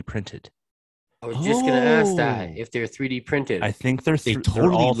 3D printed. I was just going to ask that, if they're 3D printed. I think they're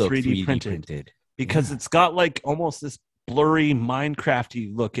totally all look 3D printed. Because it's got like almost this blurry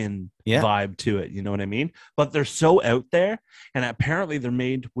Minecrafty looking vibe to it. You know what I mean? But they're so out there, and apparently they're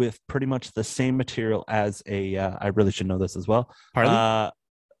made with pretty much the same material as a. I really should know this as well. Harley?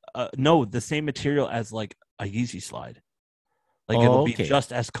 No, the same material as like a Yeezy slide. Like it'll be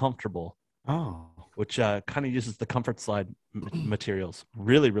just as comfortable. Oh, which kind of uses the comfort slide materials.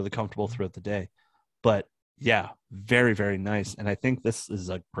 Really, really comfortable throughout the day. But yeah, very, very nice. And I think this is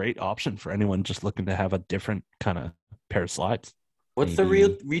a great option for anyone just looking to have a different kind of pair of slides. What's the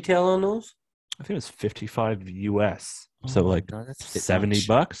real retail on those? I think it was 55 US. So like that's $70.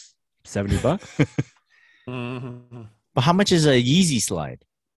 $70. But how much is a Yeezy slide?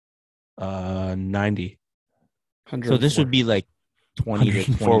 90. So this would be like 20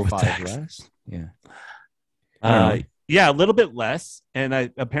 to 25 less. Yeah. Yeah, a little bit less, and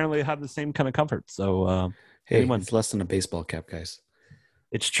I apparently have the same kind of comfort. So, hey, it's less than a baseball cap, guys.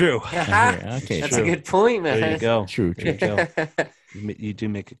 It's true. Okay, that's a good point, man. There you go. True. There you go. You do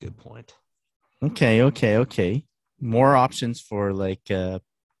make a good point. Okay. More options for like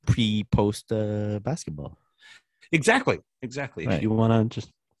pre-post basketball. Exactly. Right. If you want to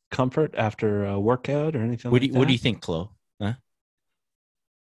just comfort after a workout or anything like that. What do you think, Chloe? Huh?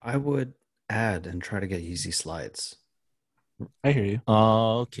 I would add and try to get Yeezy slides. I hear you.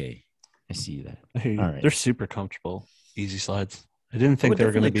 Oh, okay. I see that. I hear you. All right. They're super comfortable. Easy slides. I didn't think they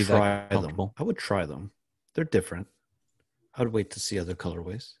were going to be that comfortable. I would try them. They're different. I would wait to see other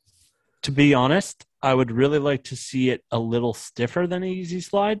colorways. To be honest, I would really like to see it a little stiffer than an Easy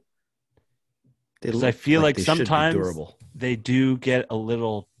Slide. Because I feel like sometimes they do get a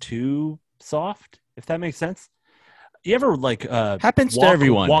little too soft, if that makes sense. You ever like happens to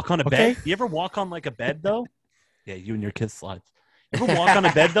everyone. Walk on a bed? You ever walk on like a bed though? Yeah, you and your kids' slides. You ever walk on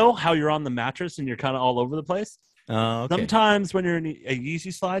a bed though? How you're on the mattress and you're kind of all over the place. Okay. Sometimes when you're in a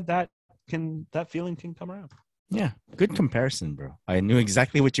Yeezy slide, that feeling can come around. Yeah, good comparison, bro. I knew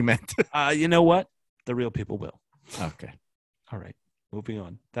exactly what you meant. You know what? The real people will. Okay. All right. Moving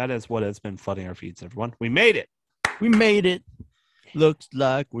on. That is what has been flooding our feeds, everyone. We made it. We made it. Looks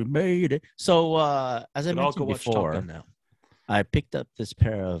like we made it. So, as I mentioned before, I picked up this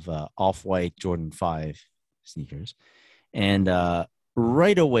pair of off-white Jordan 5 sneakers. And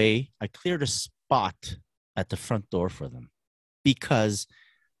right away, I cleared a spot at the front door for them because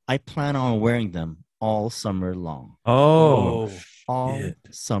I plan on wearing them all summer long. Oh, All shit.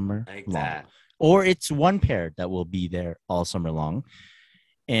 summer Like long. that. Or it's one pair that will be there all summer long.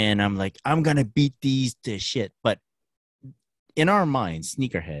 And I'm like, I'm going to beat these to shit. But in our minds,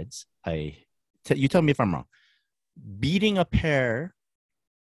 sneakerheads, you tell me if I'm wrong. Beating a pair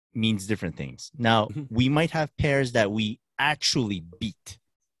means different things. Now, we might have pairs that we actually beat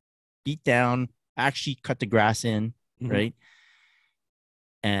down, actually cut the grass in, right?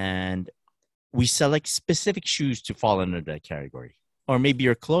 And we select specific shoes to fall under that category. Or maybe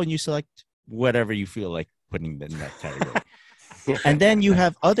you're Chloe and you select whatever you feel like putting in that category. And then you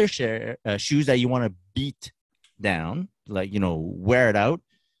have other shoes that you want to beat down, like, wear it out,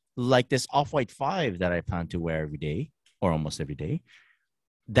 like this Off-White 5 that I plan to wear every day or almost every day,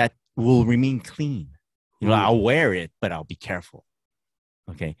 that will remain clean. I'll wear it, but I'll be careful.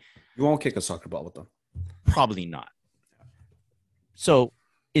 Okay. You won't kick a soccer ball with them. Probably not. So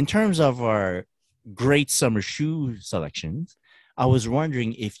in terms of our great summer shoe selections, I was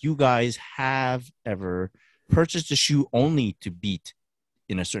wondering if you guys have ever purchased a shoe only to beat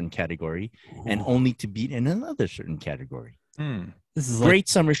in a certain category and only to beat in another certain category. This is great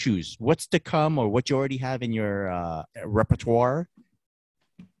summer shoes. What's to come or what you already have in your repertoire?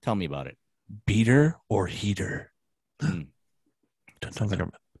 Tell me about it. Beater or heater? Sounds like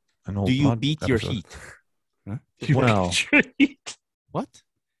an old Do you pod beat your episode. heat? Huh? Well, What?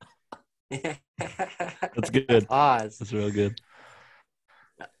 That's good. Pause. That's real good.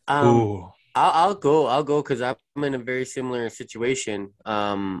 I'll go because I'm in a very similar situation.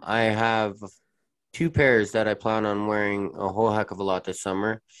 I have 2 pairs that I plan on wearing a whole heck of a lot this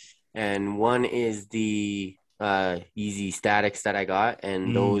summer, and one is the Yeezy Statics that I got,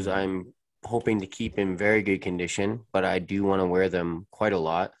 and those I'm hoping to keep in very good condition, but I do want to wear them quite a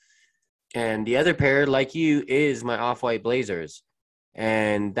lot. And the other pair, like you, is my Off-White Blazers,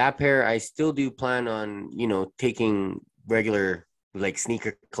 and that pair I still do plan on, taking regular like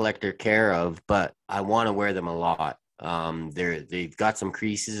sneaker collector care of, but I want to wear them a lot. They've got some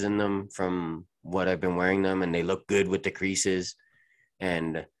creases in them from what I've been wearing them, and they look good with the creases,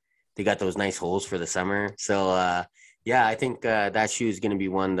 and they got those nice holes for the summer. So yeah, I think that shoe is going to be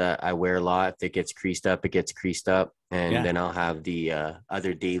one that I wear a lot. If it gets creased up, it gets creased up, and then I'll have the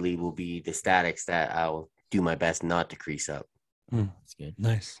other daily will be the Statics that I'll do my best not to crease up. That's good.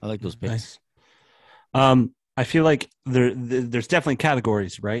 Nice. I like those picks. Nice. I feel like there's definitely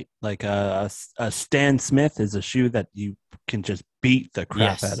categories, right? Like a Stan Smith is a shoe that you can just beat the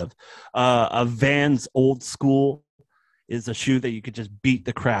crap out of. A Vans Old School is a shoe that you could just beat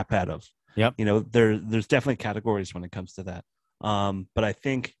the crap out of. Yep. There's definitely categories when it comes to that. But I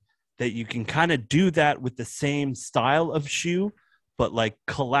think that you can kind of do that with the same style of shoe, but like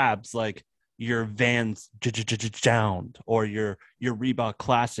collabs, like your Vans Jound or your Reebok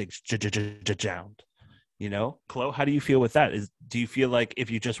Classics Jound. Chloe, how do you feel with that? Do you feel like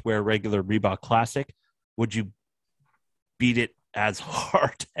if you just wear a regular Reebok Classic, would you beat it as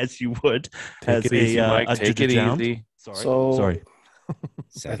hard as you would take it easy, Mike. Take it easy. Sorry.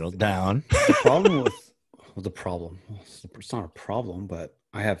 Settle down. The problem it's not a problem, but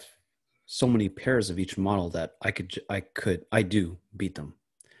I have so many pairs of each model that I do beat them.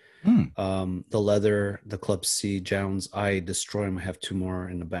 The leather, the Club C Jounds, I destroy them. I have 2 more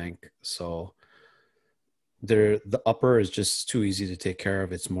in the bank. So the upper is just too easy to take care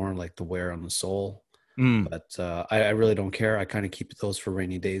of. It's more like the wear on the sole. But I really don't care. I kind of keep those for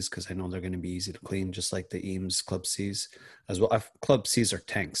rainy days because I know they're going to be easy to clean, just like the Eames Club C's as well. Club C's are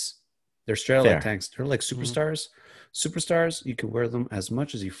tanks. They're straight out like tanks. They're like superstars. Superstars, you can wear them as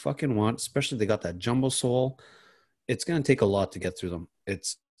much as you fucking want, especially they got that jumbo sole. It's going to take a lot to get through them.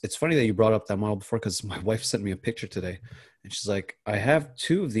 It's funny that you brought up that model before because my wife sent me a picture today and she's like, I have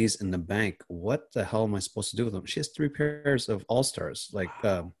 2 of these in the bank. What the hell am I supposed to do with them? She has 3 pairs of All-Stars, like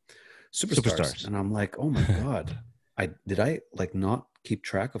superstars. And I'm like, oh my God, did I like not keep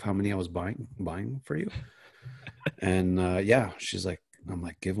track of how many I was buying for you? And she's like, I'm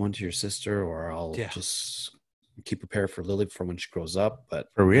like, give one to your sister or I'll just keep a pair for Lily for when she grows up. But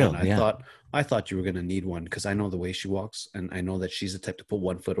for real, I thought you were going to need one because I know the way she walks and I know that she's the type to put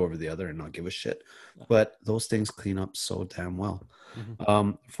one foot over the other and not give a shit. But those things clean up so damn well.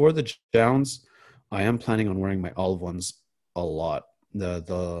 For the Jounds, I am planning on wearing my olive ones a lot.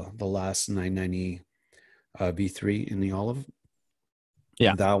 The last 990 V3 in the olive.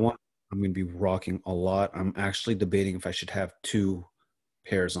 Yeah. That one I'm going to be rocking a lot. I'm actually debating if I should have 2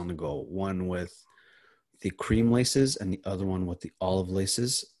 pairs on the go. One with the cream laces and the other one with the olive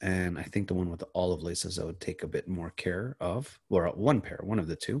laces. And I think the one with the olive laces I would take a bit more care of. Or one of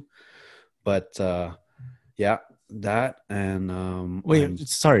the 2. But that and wait,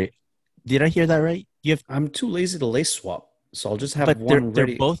 sorry. Did I hear that right? I'm too lazy to lace swap, so I'll just have but one they're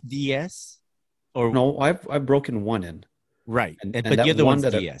ready. both DS, or No, I've broken one in, right, and but that the other one one's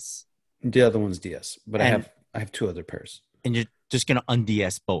that DS, the other one's DS. But And- I have two other pairs. and you're just gonna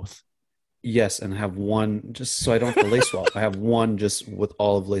un-DS both. Yes, and have one just so I don't have to lace swap. I have one just with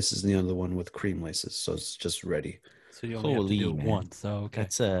olive laces and the other one with cream laces, so it's just ready. So you only have to do it man. once. So okay.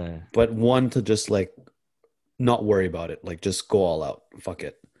 That's a But one to just like not worry about it, like just go all out. Fuck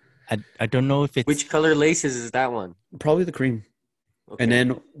it. I don't know if it's Which color laces is that one? Probably the cream. Okay. And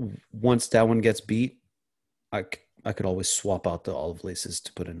then once that one gets beat, I could always swap out the olive laces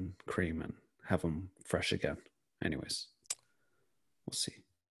to put in cream and have them fresh again. Anyways, we'll see.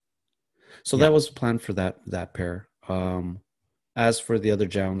 So Yeah. that was planned for that pair. As for the other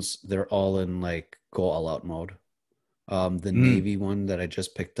Jowns, they're all in like go all out mode. The navy one that I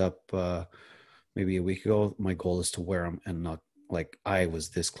just picked up maybe a week ago, my goal is to wear them and not like I was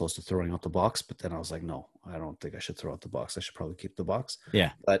this close to throwing out the box, but then I was like, no, I don't think I should throw out the box. I should probably keep the box.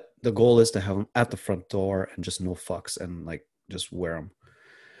 Yeah. But the goal is to have them at the front door and just no fucks and like just wear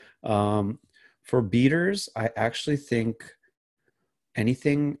them. For beaters, I actually think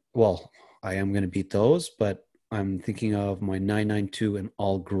anything, well, I am going to beat those, but I'm thinking of my 992 in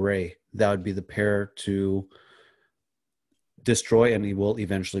all gray. That would be the pair to destroy, and he will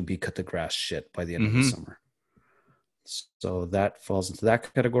eventually be cut the grass shit by the end of the summer. So that falls into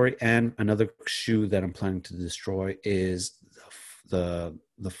that category. And another shoe that I'm planning to destroy is the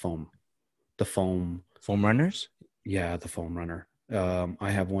foam. The foam runners. Yeah, the foam runner. I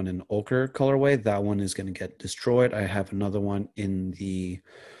have one in ochre colorway. That one is going to get destroyed. I have another one in the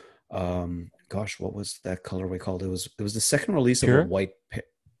what was that colorway called? It was the second release Pure? of a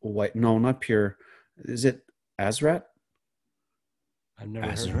white. No, not pure. Is it Azrat? I've never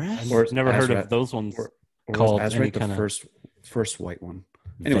Azrat? I've never heard Azrat. of those ones Or called was any Azrat the kind of first white one?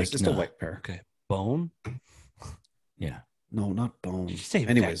 Anyways, it's the Vecna. white pair. okay bone. No, not bone. Did you say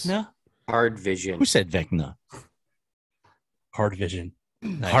Anyways, Vecna? Hard Vision. Who said Vecna? Hard Vision.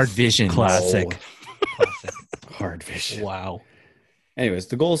 Nice. Hard Vision. Classic. Classic. hard vision. Wow. Anyways,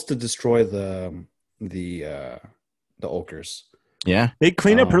 the goal is to destroy the ochres. Yeah. They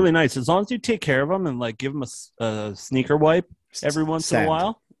clean up Um, really nice as long as you take care of them and like give them a sneaker wipe every once in a Sand.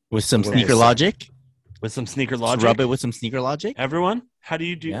 while With some Well, sneaker yes. logic. with some sneaker Just logic. rub it with some sneaker logic. Everyone, how do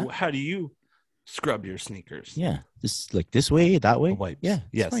you do? Yeah. How do you scrub your sneakers? Yeah. Just like this way, that way. The wipes. Yeah. It's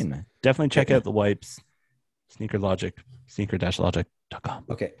Yes. fine, man. Definitely check out the wipes. Sneaker Logic, sneaker-logic.com.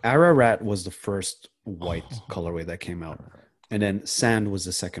 Okay, Ararat was the first white colorway that came out, and then Sand was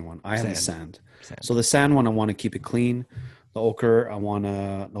the second one. I have the Sand. So the Sand one, I want to keep it clean. The ochre, I'm going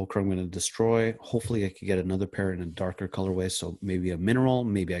to destroy. Hopefully, I could get another pair in a darker colorway. So maybe a mineral.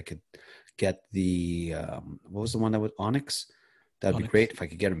 Maybe I could get the what was the one that was Onyx? That'd be Onyx. great if I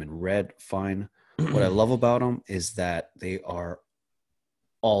could get them in red. Fine. What I love about them is that they are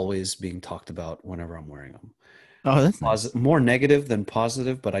always being talked about whenever I'm wearing them. Oh, that's nice. More negative than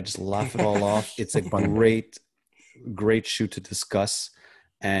positive, but I just laugh it all off. It's a great shoe to discuss.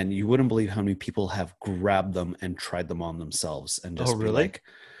 And you wouldn't believe how many people have grabbed them and tried them on themselves and just be really? like,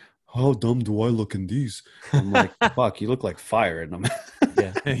 how dumb do I look in these? I'm like, fuck, you look like fire in them.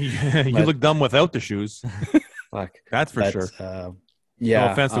 You But- look dumb without the shoes. Fuck. That's for But, sure. yeah.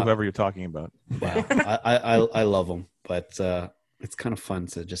 No offense to whoever you're talking about. Wow. I love them, but it's kind of fun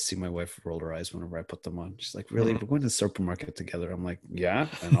to just see my wife roll her eyes whenever I put them on. She's like, really? We're going to the supermarket together. I'm like, yeah,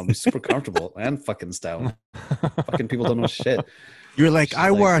 and I'll be super comfortable and fucking styling. Fucking people don't know shit. You're like, She's I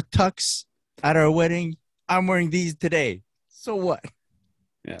like- wore a tux at our wedding. I'm wearing these today. So what?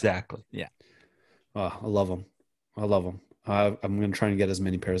 Exactly. Oh, I love them. I love them. I'm going to try and get as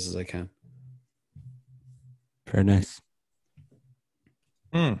many pairs as I can. Very nice.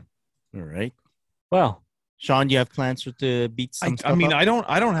 Hmm. All right. Well, Sean, do you have plans to beat some I stuff mean, up?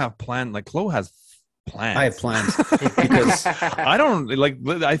 I don't have plan. Like Chloe has plans. I have plans because I don't like.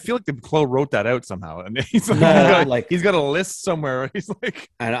 I feel like the Chloe wrote that out somehow, and he's No, he's got a list somewhere. He's like,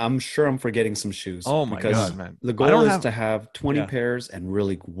 and I'm sure I'm forgetting some shoes. oh my because god, man! The I goal don't is have- to have 20 Yeah. pairs and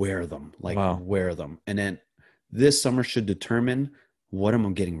really wear them, Wow. wear them. And then this summer should determine what am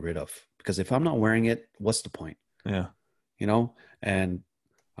I getting rid of. Because if I'm not wearing it, what's the point? Yeah. You know? And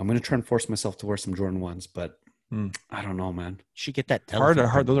I'm going to try and force myself to wear some Jordan 1s, but I don't know, man. You should get that. Hard.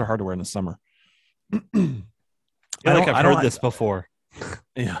 elephant Those are hard to wear in the summer. I feel like I've heard this before.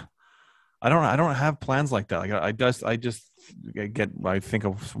 Yeah. I don't have plans like that. Like I think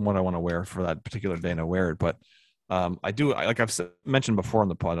of what I want to wear for that particular day and I wear it. But like I've mentioned before on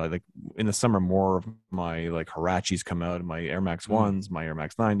the pod, I like in the summer more of my like Hirachis come out, my Air Max 1s, my Air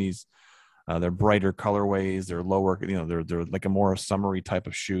Max 90s. They're brighter colorways. They're lower, they're like a more summery type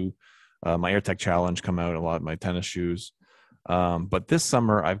of shoe. my AirTech Challenge come out, a lot of my tennis shoes. But this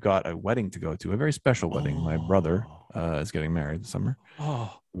summer, I've got a wedding to go to, a very special wedding. My brother is getting married this summer.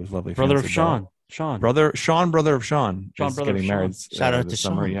 Oh, it was lovely. Brother of Sean. Sean, brother of Sean is brother getting of married. Shout out to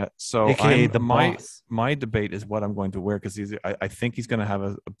summer. Sean. Yeah. So AKA the my boss. my debate is what I'm going to wear because I think he's going to have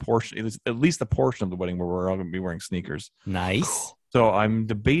a portion, at least a portion of the wedding where we're all going to be wearing sneakers. Nice. So I'm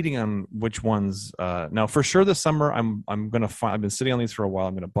debating on which ones. Now, for sure, this summer I'm going to find. I've been sitting on these for a while.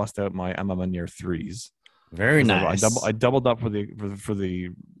 I'm going to bust out my Emma threes. Very nice. I doubled up for the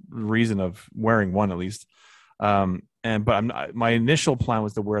reason of wearing one at least. But my initial plan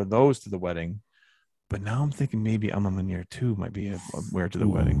was to wear those to the wedding. But now I'm thinking maybe Emma 2 might be a wear to the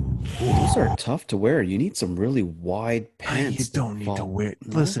wedding. Those are tough to wear. You need some really wide pants. You don't need to wear.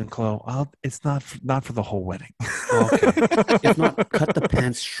 Listen, Chloe, it's not for the whole wedding. Okay. If not, cut the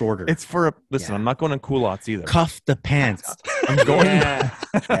pants shorter. It's for listen. I'm not going to culottes either. Cuff the pants. I'm going.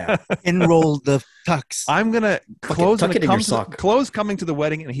 Yeah. Enroll the tux. I'm gonna close tuck it in your sock. Clothes coming to the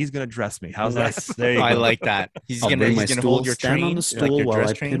wedding, and he's gonna dress me. How's that? There you go. I like that. He's I'll bring my gonna stool, hold your stand train on the stool your while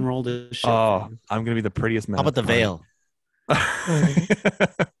dress I train. pinroll this shit. Oh, I'm gonna be the prettiest man. How about the veil?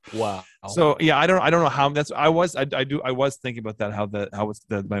 Wow. So yeah, I don't know how that's. I was thinking about that. How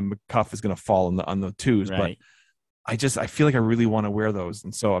my cuff is gonna fall on the twos, Right. but I feel like I really want to wear those,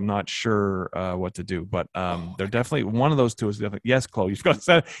 and so I'm not sure what to do. But they're definitely one of those two is definitely yes. Chloe, you've got to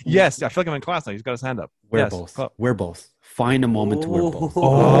say yes. I feel like I'm in class now. He's got his hand up. Wear Yes. both. Chloe. Wear both. Find a moment to wear both.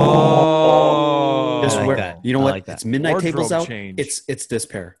 Oh, Just I like wear. that. You know I what? like that. It's midnight Wardrobe tables out. change. It's this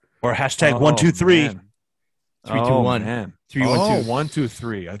pair. Or hashtag 1 2 3. Man. 3 2 1. Man. 3 1 2. 1 2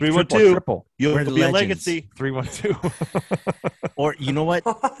 3. 3 1 2. Triple. You'll We're the be a legends. legacy. 3 1 2. Or you know what?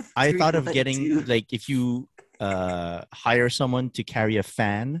 I thought of 3-1-2. getting like if you hire someone to carry a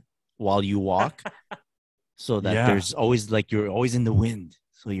fan while you walk, so that Yeah. there's always like you're always in the wind,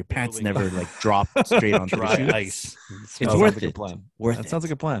 so your pants never like drop straight onto the Dry shoe. ice. It's Sounds worth like a it. plan. Worth That it. sounds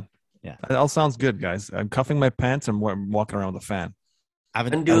like a plan. Yeah. That all sounds good, guys. I'm cuffing my pants and walking around with a fan.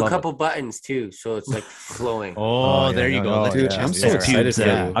 And do a couple buttons too, so it's like flowing. Oh, there you go. Let's Dude, jump I'm so there. excited for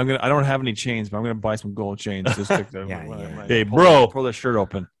Yeah. you. I don't have any chains, but I'm gonna buy some gold chains. Just to, Yeah. Hey, bro. pull the shirt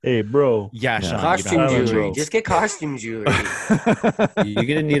open. Hey, bro. Yeah, Sean. Costume you know. jewelry. Just get costume jewelry. You're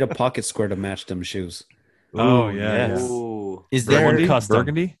gonna need a pocket square to match them shoes. Oh Ooh, yeah. yes. Ooh. Is Burgundy? there Burgundy. Custom.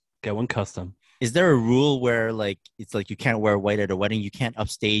 Burgundy. Get one custom. is there a rule where like it's like you can't wear white at a wedding? You can't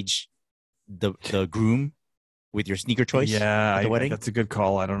upstage the groom with your sneaker choice? Yeah, at the wedding? that's a good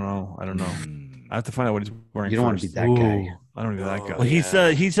call. I don't know. Mm. I have to find out what he's wearing. You don't want to be first. that guy. I don't want to be that guy. Oh, Well,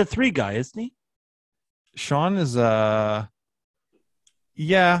 yeah. he's a 3 guy, isn't he? Sean is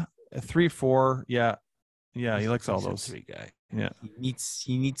yeah, a 3-4. Yeah, he likes all He's a those. 3 guy. Yeah.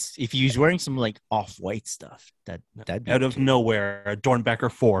 He needs if he's wearing some like off-white stuff, that'd be Out of okay. nowhere, a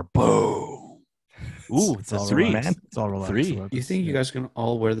Dornbecker 4. Boom. Ooh, it's a all 3. relaxed. man. It's all relaxed. 3. about You this. think you guys can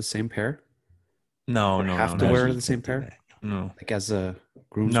all wear the same pair? No, Or no, have no, to no. wear the same pair? No, Like as a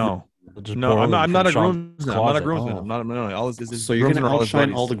groomsman? no, Just no. borrow I'm them not from a Sean's groomsman. I'm not a closet. groomsman. Oh. I'm not. No, all this So you're groomsmen gonna are his outshine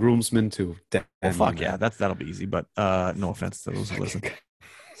buddies. all the groomsmen too. Well, Damn, fuck man. yeah, that'll be easy. But no offense to those who listen.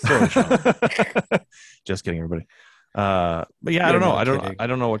 Sorry, Sean. Just kidding, everybody. But yeah, I You're don't know. not kidding. I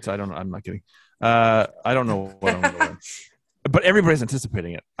don't know what. I'm not kidding. I don't know what I'm going to wear. But everybody's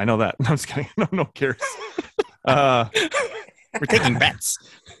anticipating it. I know that. I'm just kidding. No one cares. We're taking bets.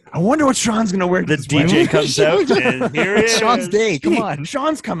 I wonder what Sean's going to wear. The this wedding. DJ comes out, and here it It's is. Sean's day. Come Hey, on.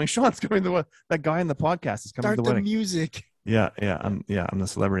 Sean's coming. That guy in the podcast is coming Start to the the wedding. music. Yeah. I'm the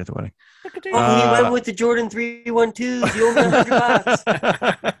celebrity at the wedding. Oh, he went with the Jordan 312s. You owe me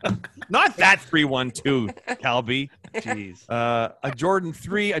 $100. Not that 312, Calby. Jeez. A Jordan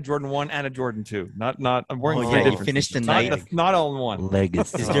 3, a Jordan 1, and a Jordan 2. Not. I'm wearing Oh, three yeah, you different finished the t-shirts. night. Not all in one.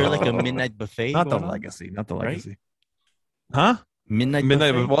 Legacy. Is there like a midnight buffet? Not the going on? legacy. Not the Right? legacy. Huh? Midnight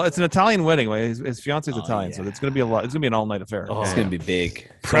Midnight. buffet? Well, it's an Italian wedding. His fiance's Oh, Italian, so yeah. it's gonna be a lot. It's gonna be an all-night affair. Oh. It's gonna be big.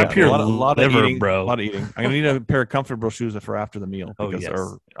 Prep Yeah, your a lot of liver, eating, bro. A lot of eating. I'm gonna need a pair of comfortable shoes for after the meal. Oh, Because, yes.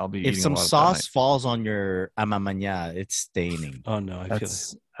 or I'll be If eating some a lot sauce falls on your amamanya, it's staining. Oh, no. I feel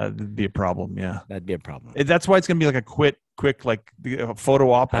That's that'd be a problem. Yeah. That'd be a problem. That's why it's gonna be like a quick like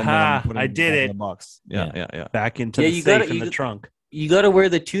photo op. And then Aha, I'm putting I it did back it. in the box. Yeah. back into Yeah, the you safe gotta- in you the got- trunk. You got to wear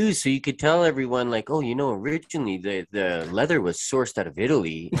the 2s so you could tell everyone, like, oh, originally the leather was sourced out of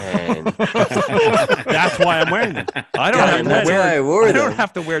Italy, and That's why I'm wearing them. I don't Yeah, have and to that's wear. why I wore I don't them.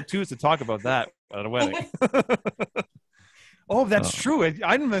 have to wear 2s to talk about that at a wedding. Oh, that's true. I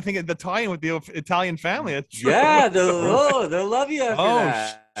didn't even think of the tie-in with the Italian family. That's true. yeah, they'll love you after Oh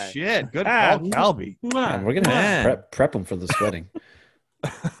that. shit! Good Ah. call, Calby. Man, we're gonna Man. have to prep them for this wedding.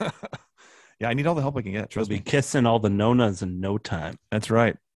 Yeah, I need all the help I can get. We'll Trust be me. kissing all the nonas in no time. That's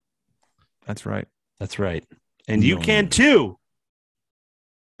right. That's right. That's right. And you can too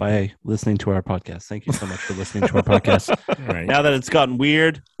by listening to our podcast. Thank you so much for listening to our podcast. Right. Now that it's gotten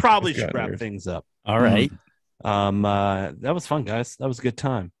weird, probably should wrap things up. All right. That was fun, guys. That was a good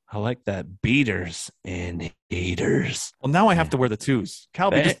time. I like that. Beaters and haters. Well, now I have to wear the twos.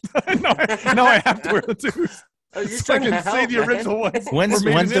 Calby, now I have to wear the twos. So I can say the original ones. When's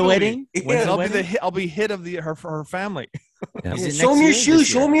the wedding? I'll be hit of her family. Yeah. Show me your shoes.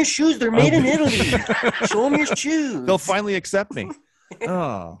 Show me your shoes. They're made in Italy. Show me your shoes. They'll finally accept me.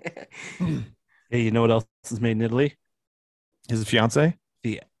 Oh. Hey, you know what else is made in Italy? His fiance?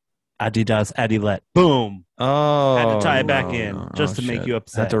 The Adidas Adilette. Boom. Oh. Had to tie it back in just to make you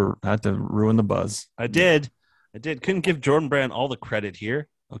upset. Had to ruin the buzz. I did. Couldn't give Jordan Brand all the credit here.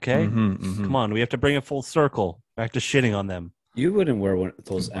 Okay? Come on. We have to bring it full circle. Back to shitting on them. You wouldn't wear one of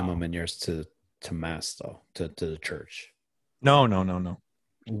those Emma Meuniers to mass, though, to the church. No.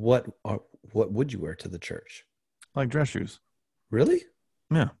 What would you wear to the church? Like dress shoes. Really?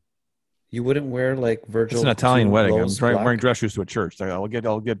 Yeah. You wouldn't wear like Virgil. It's an Italian wedding. I'm black? wearing dress shoes to a church. I'll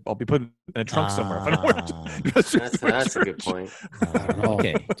be put in a trunk somewhere if I don't wear dress shoes. That's a good point. I don't know.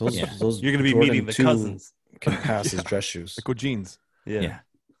 Okay. Those You're going to be Jordan meeting the 2 cousins. Can pass as dress shoes. Like jeans. Yeah.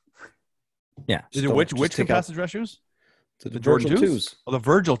 Which can pass as dress shoes? The Jordan Virgil 2s? 2s. Oh, the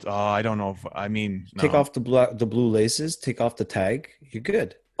Virgil. I don't know. Take off the blue laces. Take off the tag. You're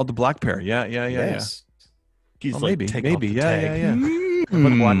good. Oh, the black pair. Yeah. Yes. He's Maybe. take Yeah. off the tag.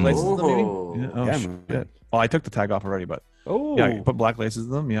 Put black laces in them, maybe? Oh. Yeah. Oh, Yeah, shit. man. Oh, I took the tag off already, but yeah, you put black laces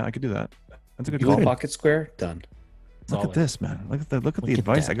in them. Yeah, I could do that. That's a good You call. want pocket square? Done. Look at this, man. Look at the Look at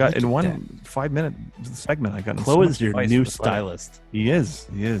advice that. I got Look in at one 5-minute segment. I got so Chloe much is your advice new for the wedding. stylist. He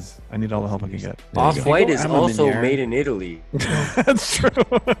is. I need all the help I can get. Off-White is Emma also Meunier. made in Italy. That's true.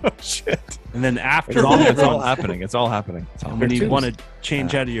 Shit. And then after It's all happening. It's all happening. when you Tattoos. want to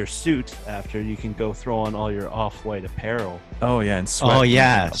change out of your suit after, you can go throw on all your Off-White apparel. Oh yeah, and sweat. Oh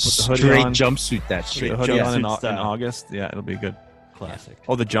yeah. I'll put the hoodie Straight on. jumpsuit. That Put shit. the hoodie on in jumpsuit style. August. Yeah, it'll be good. Classic.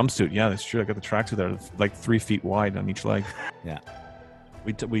 Oh, the jumpsuit. Yeah, that's true. I got the tracksuit there, like 3 feet wide on each leg.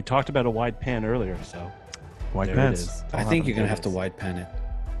 We talked about a wide pan earlier, so Wide there pants. it is. I think you're gonna have to wide pan it.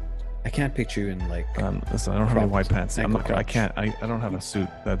 I can't picture you in like. Listen, I don't have any wide pants. ankle I crops. can't. I don't have a suit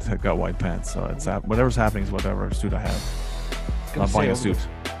that's got wide pants. So it's whatever's happening is whatever suit I have. I'm not buying a suit.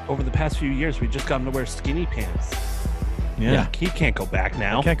 Over the past few years, we've just gotten to wear skinny pants. Yeah. He can't go back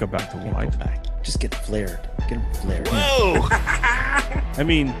now. I can't go back to wide. Just get flared. Get them flared. Whoa! I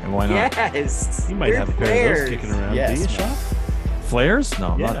mean, And why not? Yes. you might have a pair of those kicking around. Yes, Do you, man. Sean? Flares? No,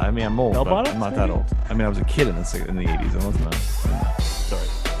 I'm Yeah. not. I mean, I'm old, Bell but bottoms, I'm not that maybe? old. I mean, I was a kid in the 80s. I wasn't. Sorry.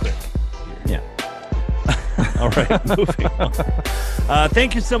 Yeah. All right, moving on.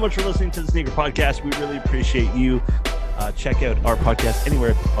 Thank you so much for listening to the Sneaker Podcast. We really appreciate you. Check out our podcast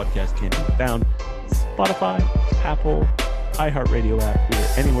anywhere podcast can be found. Spotify, Apple, iHeartRadio app. We're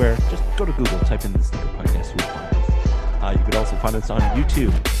anywhere. Just go to Google, type in the Sneaker Podcast. You'll find us. You could also find us on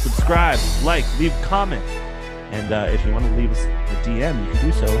YouTube. Subscribe, like, leave a comment. And if you want to leave us a DM, you can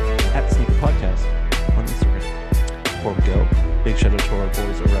do so at the Sneaker Podcast on Instagram. Before we go, big shout out to our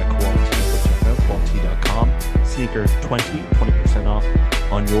boys over at Quality. Go check them out, quality.com. Sneaker 20% off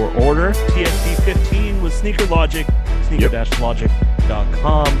on your order. TSD15 with Sneaker Logic,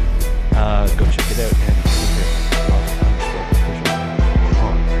 sneaker-logic.com. Go check it out.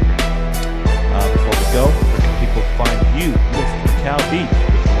 And before we go, where can people find you, Mr. Cal B?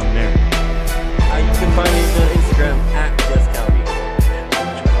 There's one there. You can find me on Instagram at JustCalby.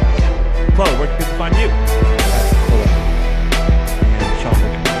 Chloe, where can people find you? And Sean,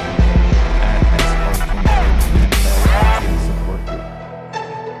 where can people find you? Support group.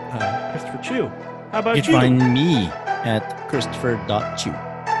 Christopher Chu, how about You you? can find me at Christopher.Chu. You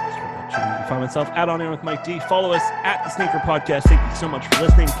can find myself at On Air with Mike D. Follow us at the Sneaker Podcast. Thank you so much for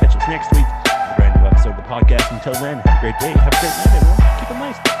listening. Catch us next week for a brand new episode of the podcast. Until then, have a great day. Have a great night, everyone. Keep it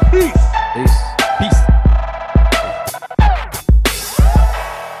nice. Peace.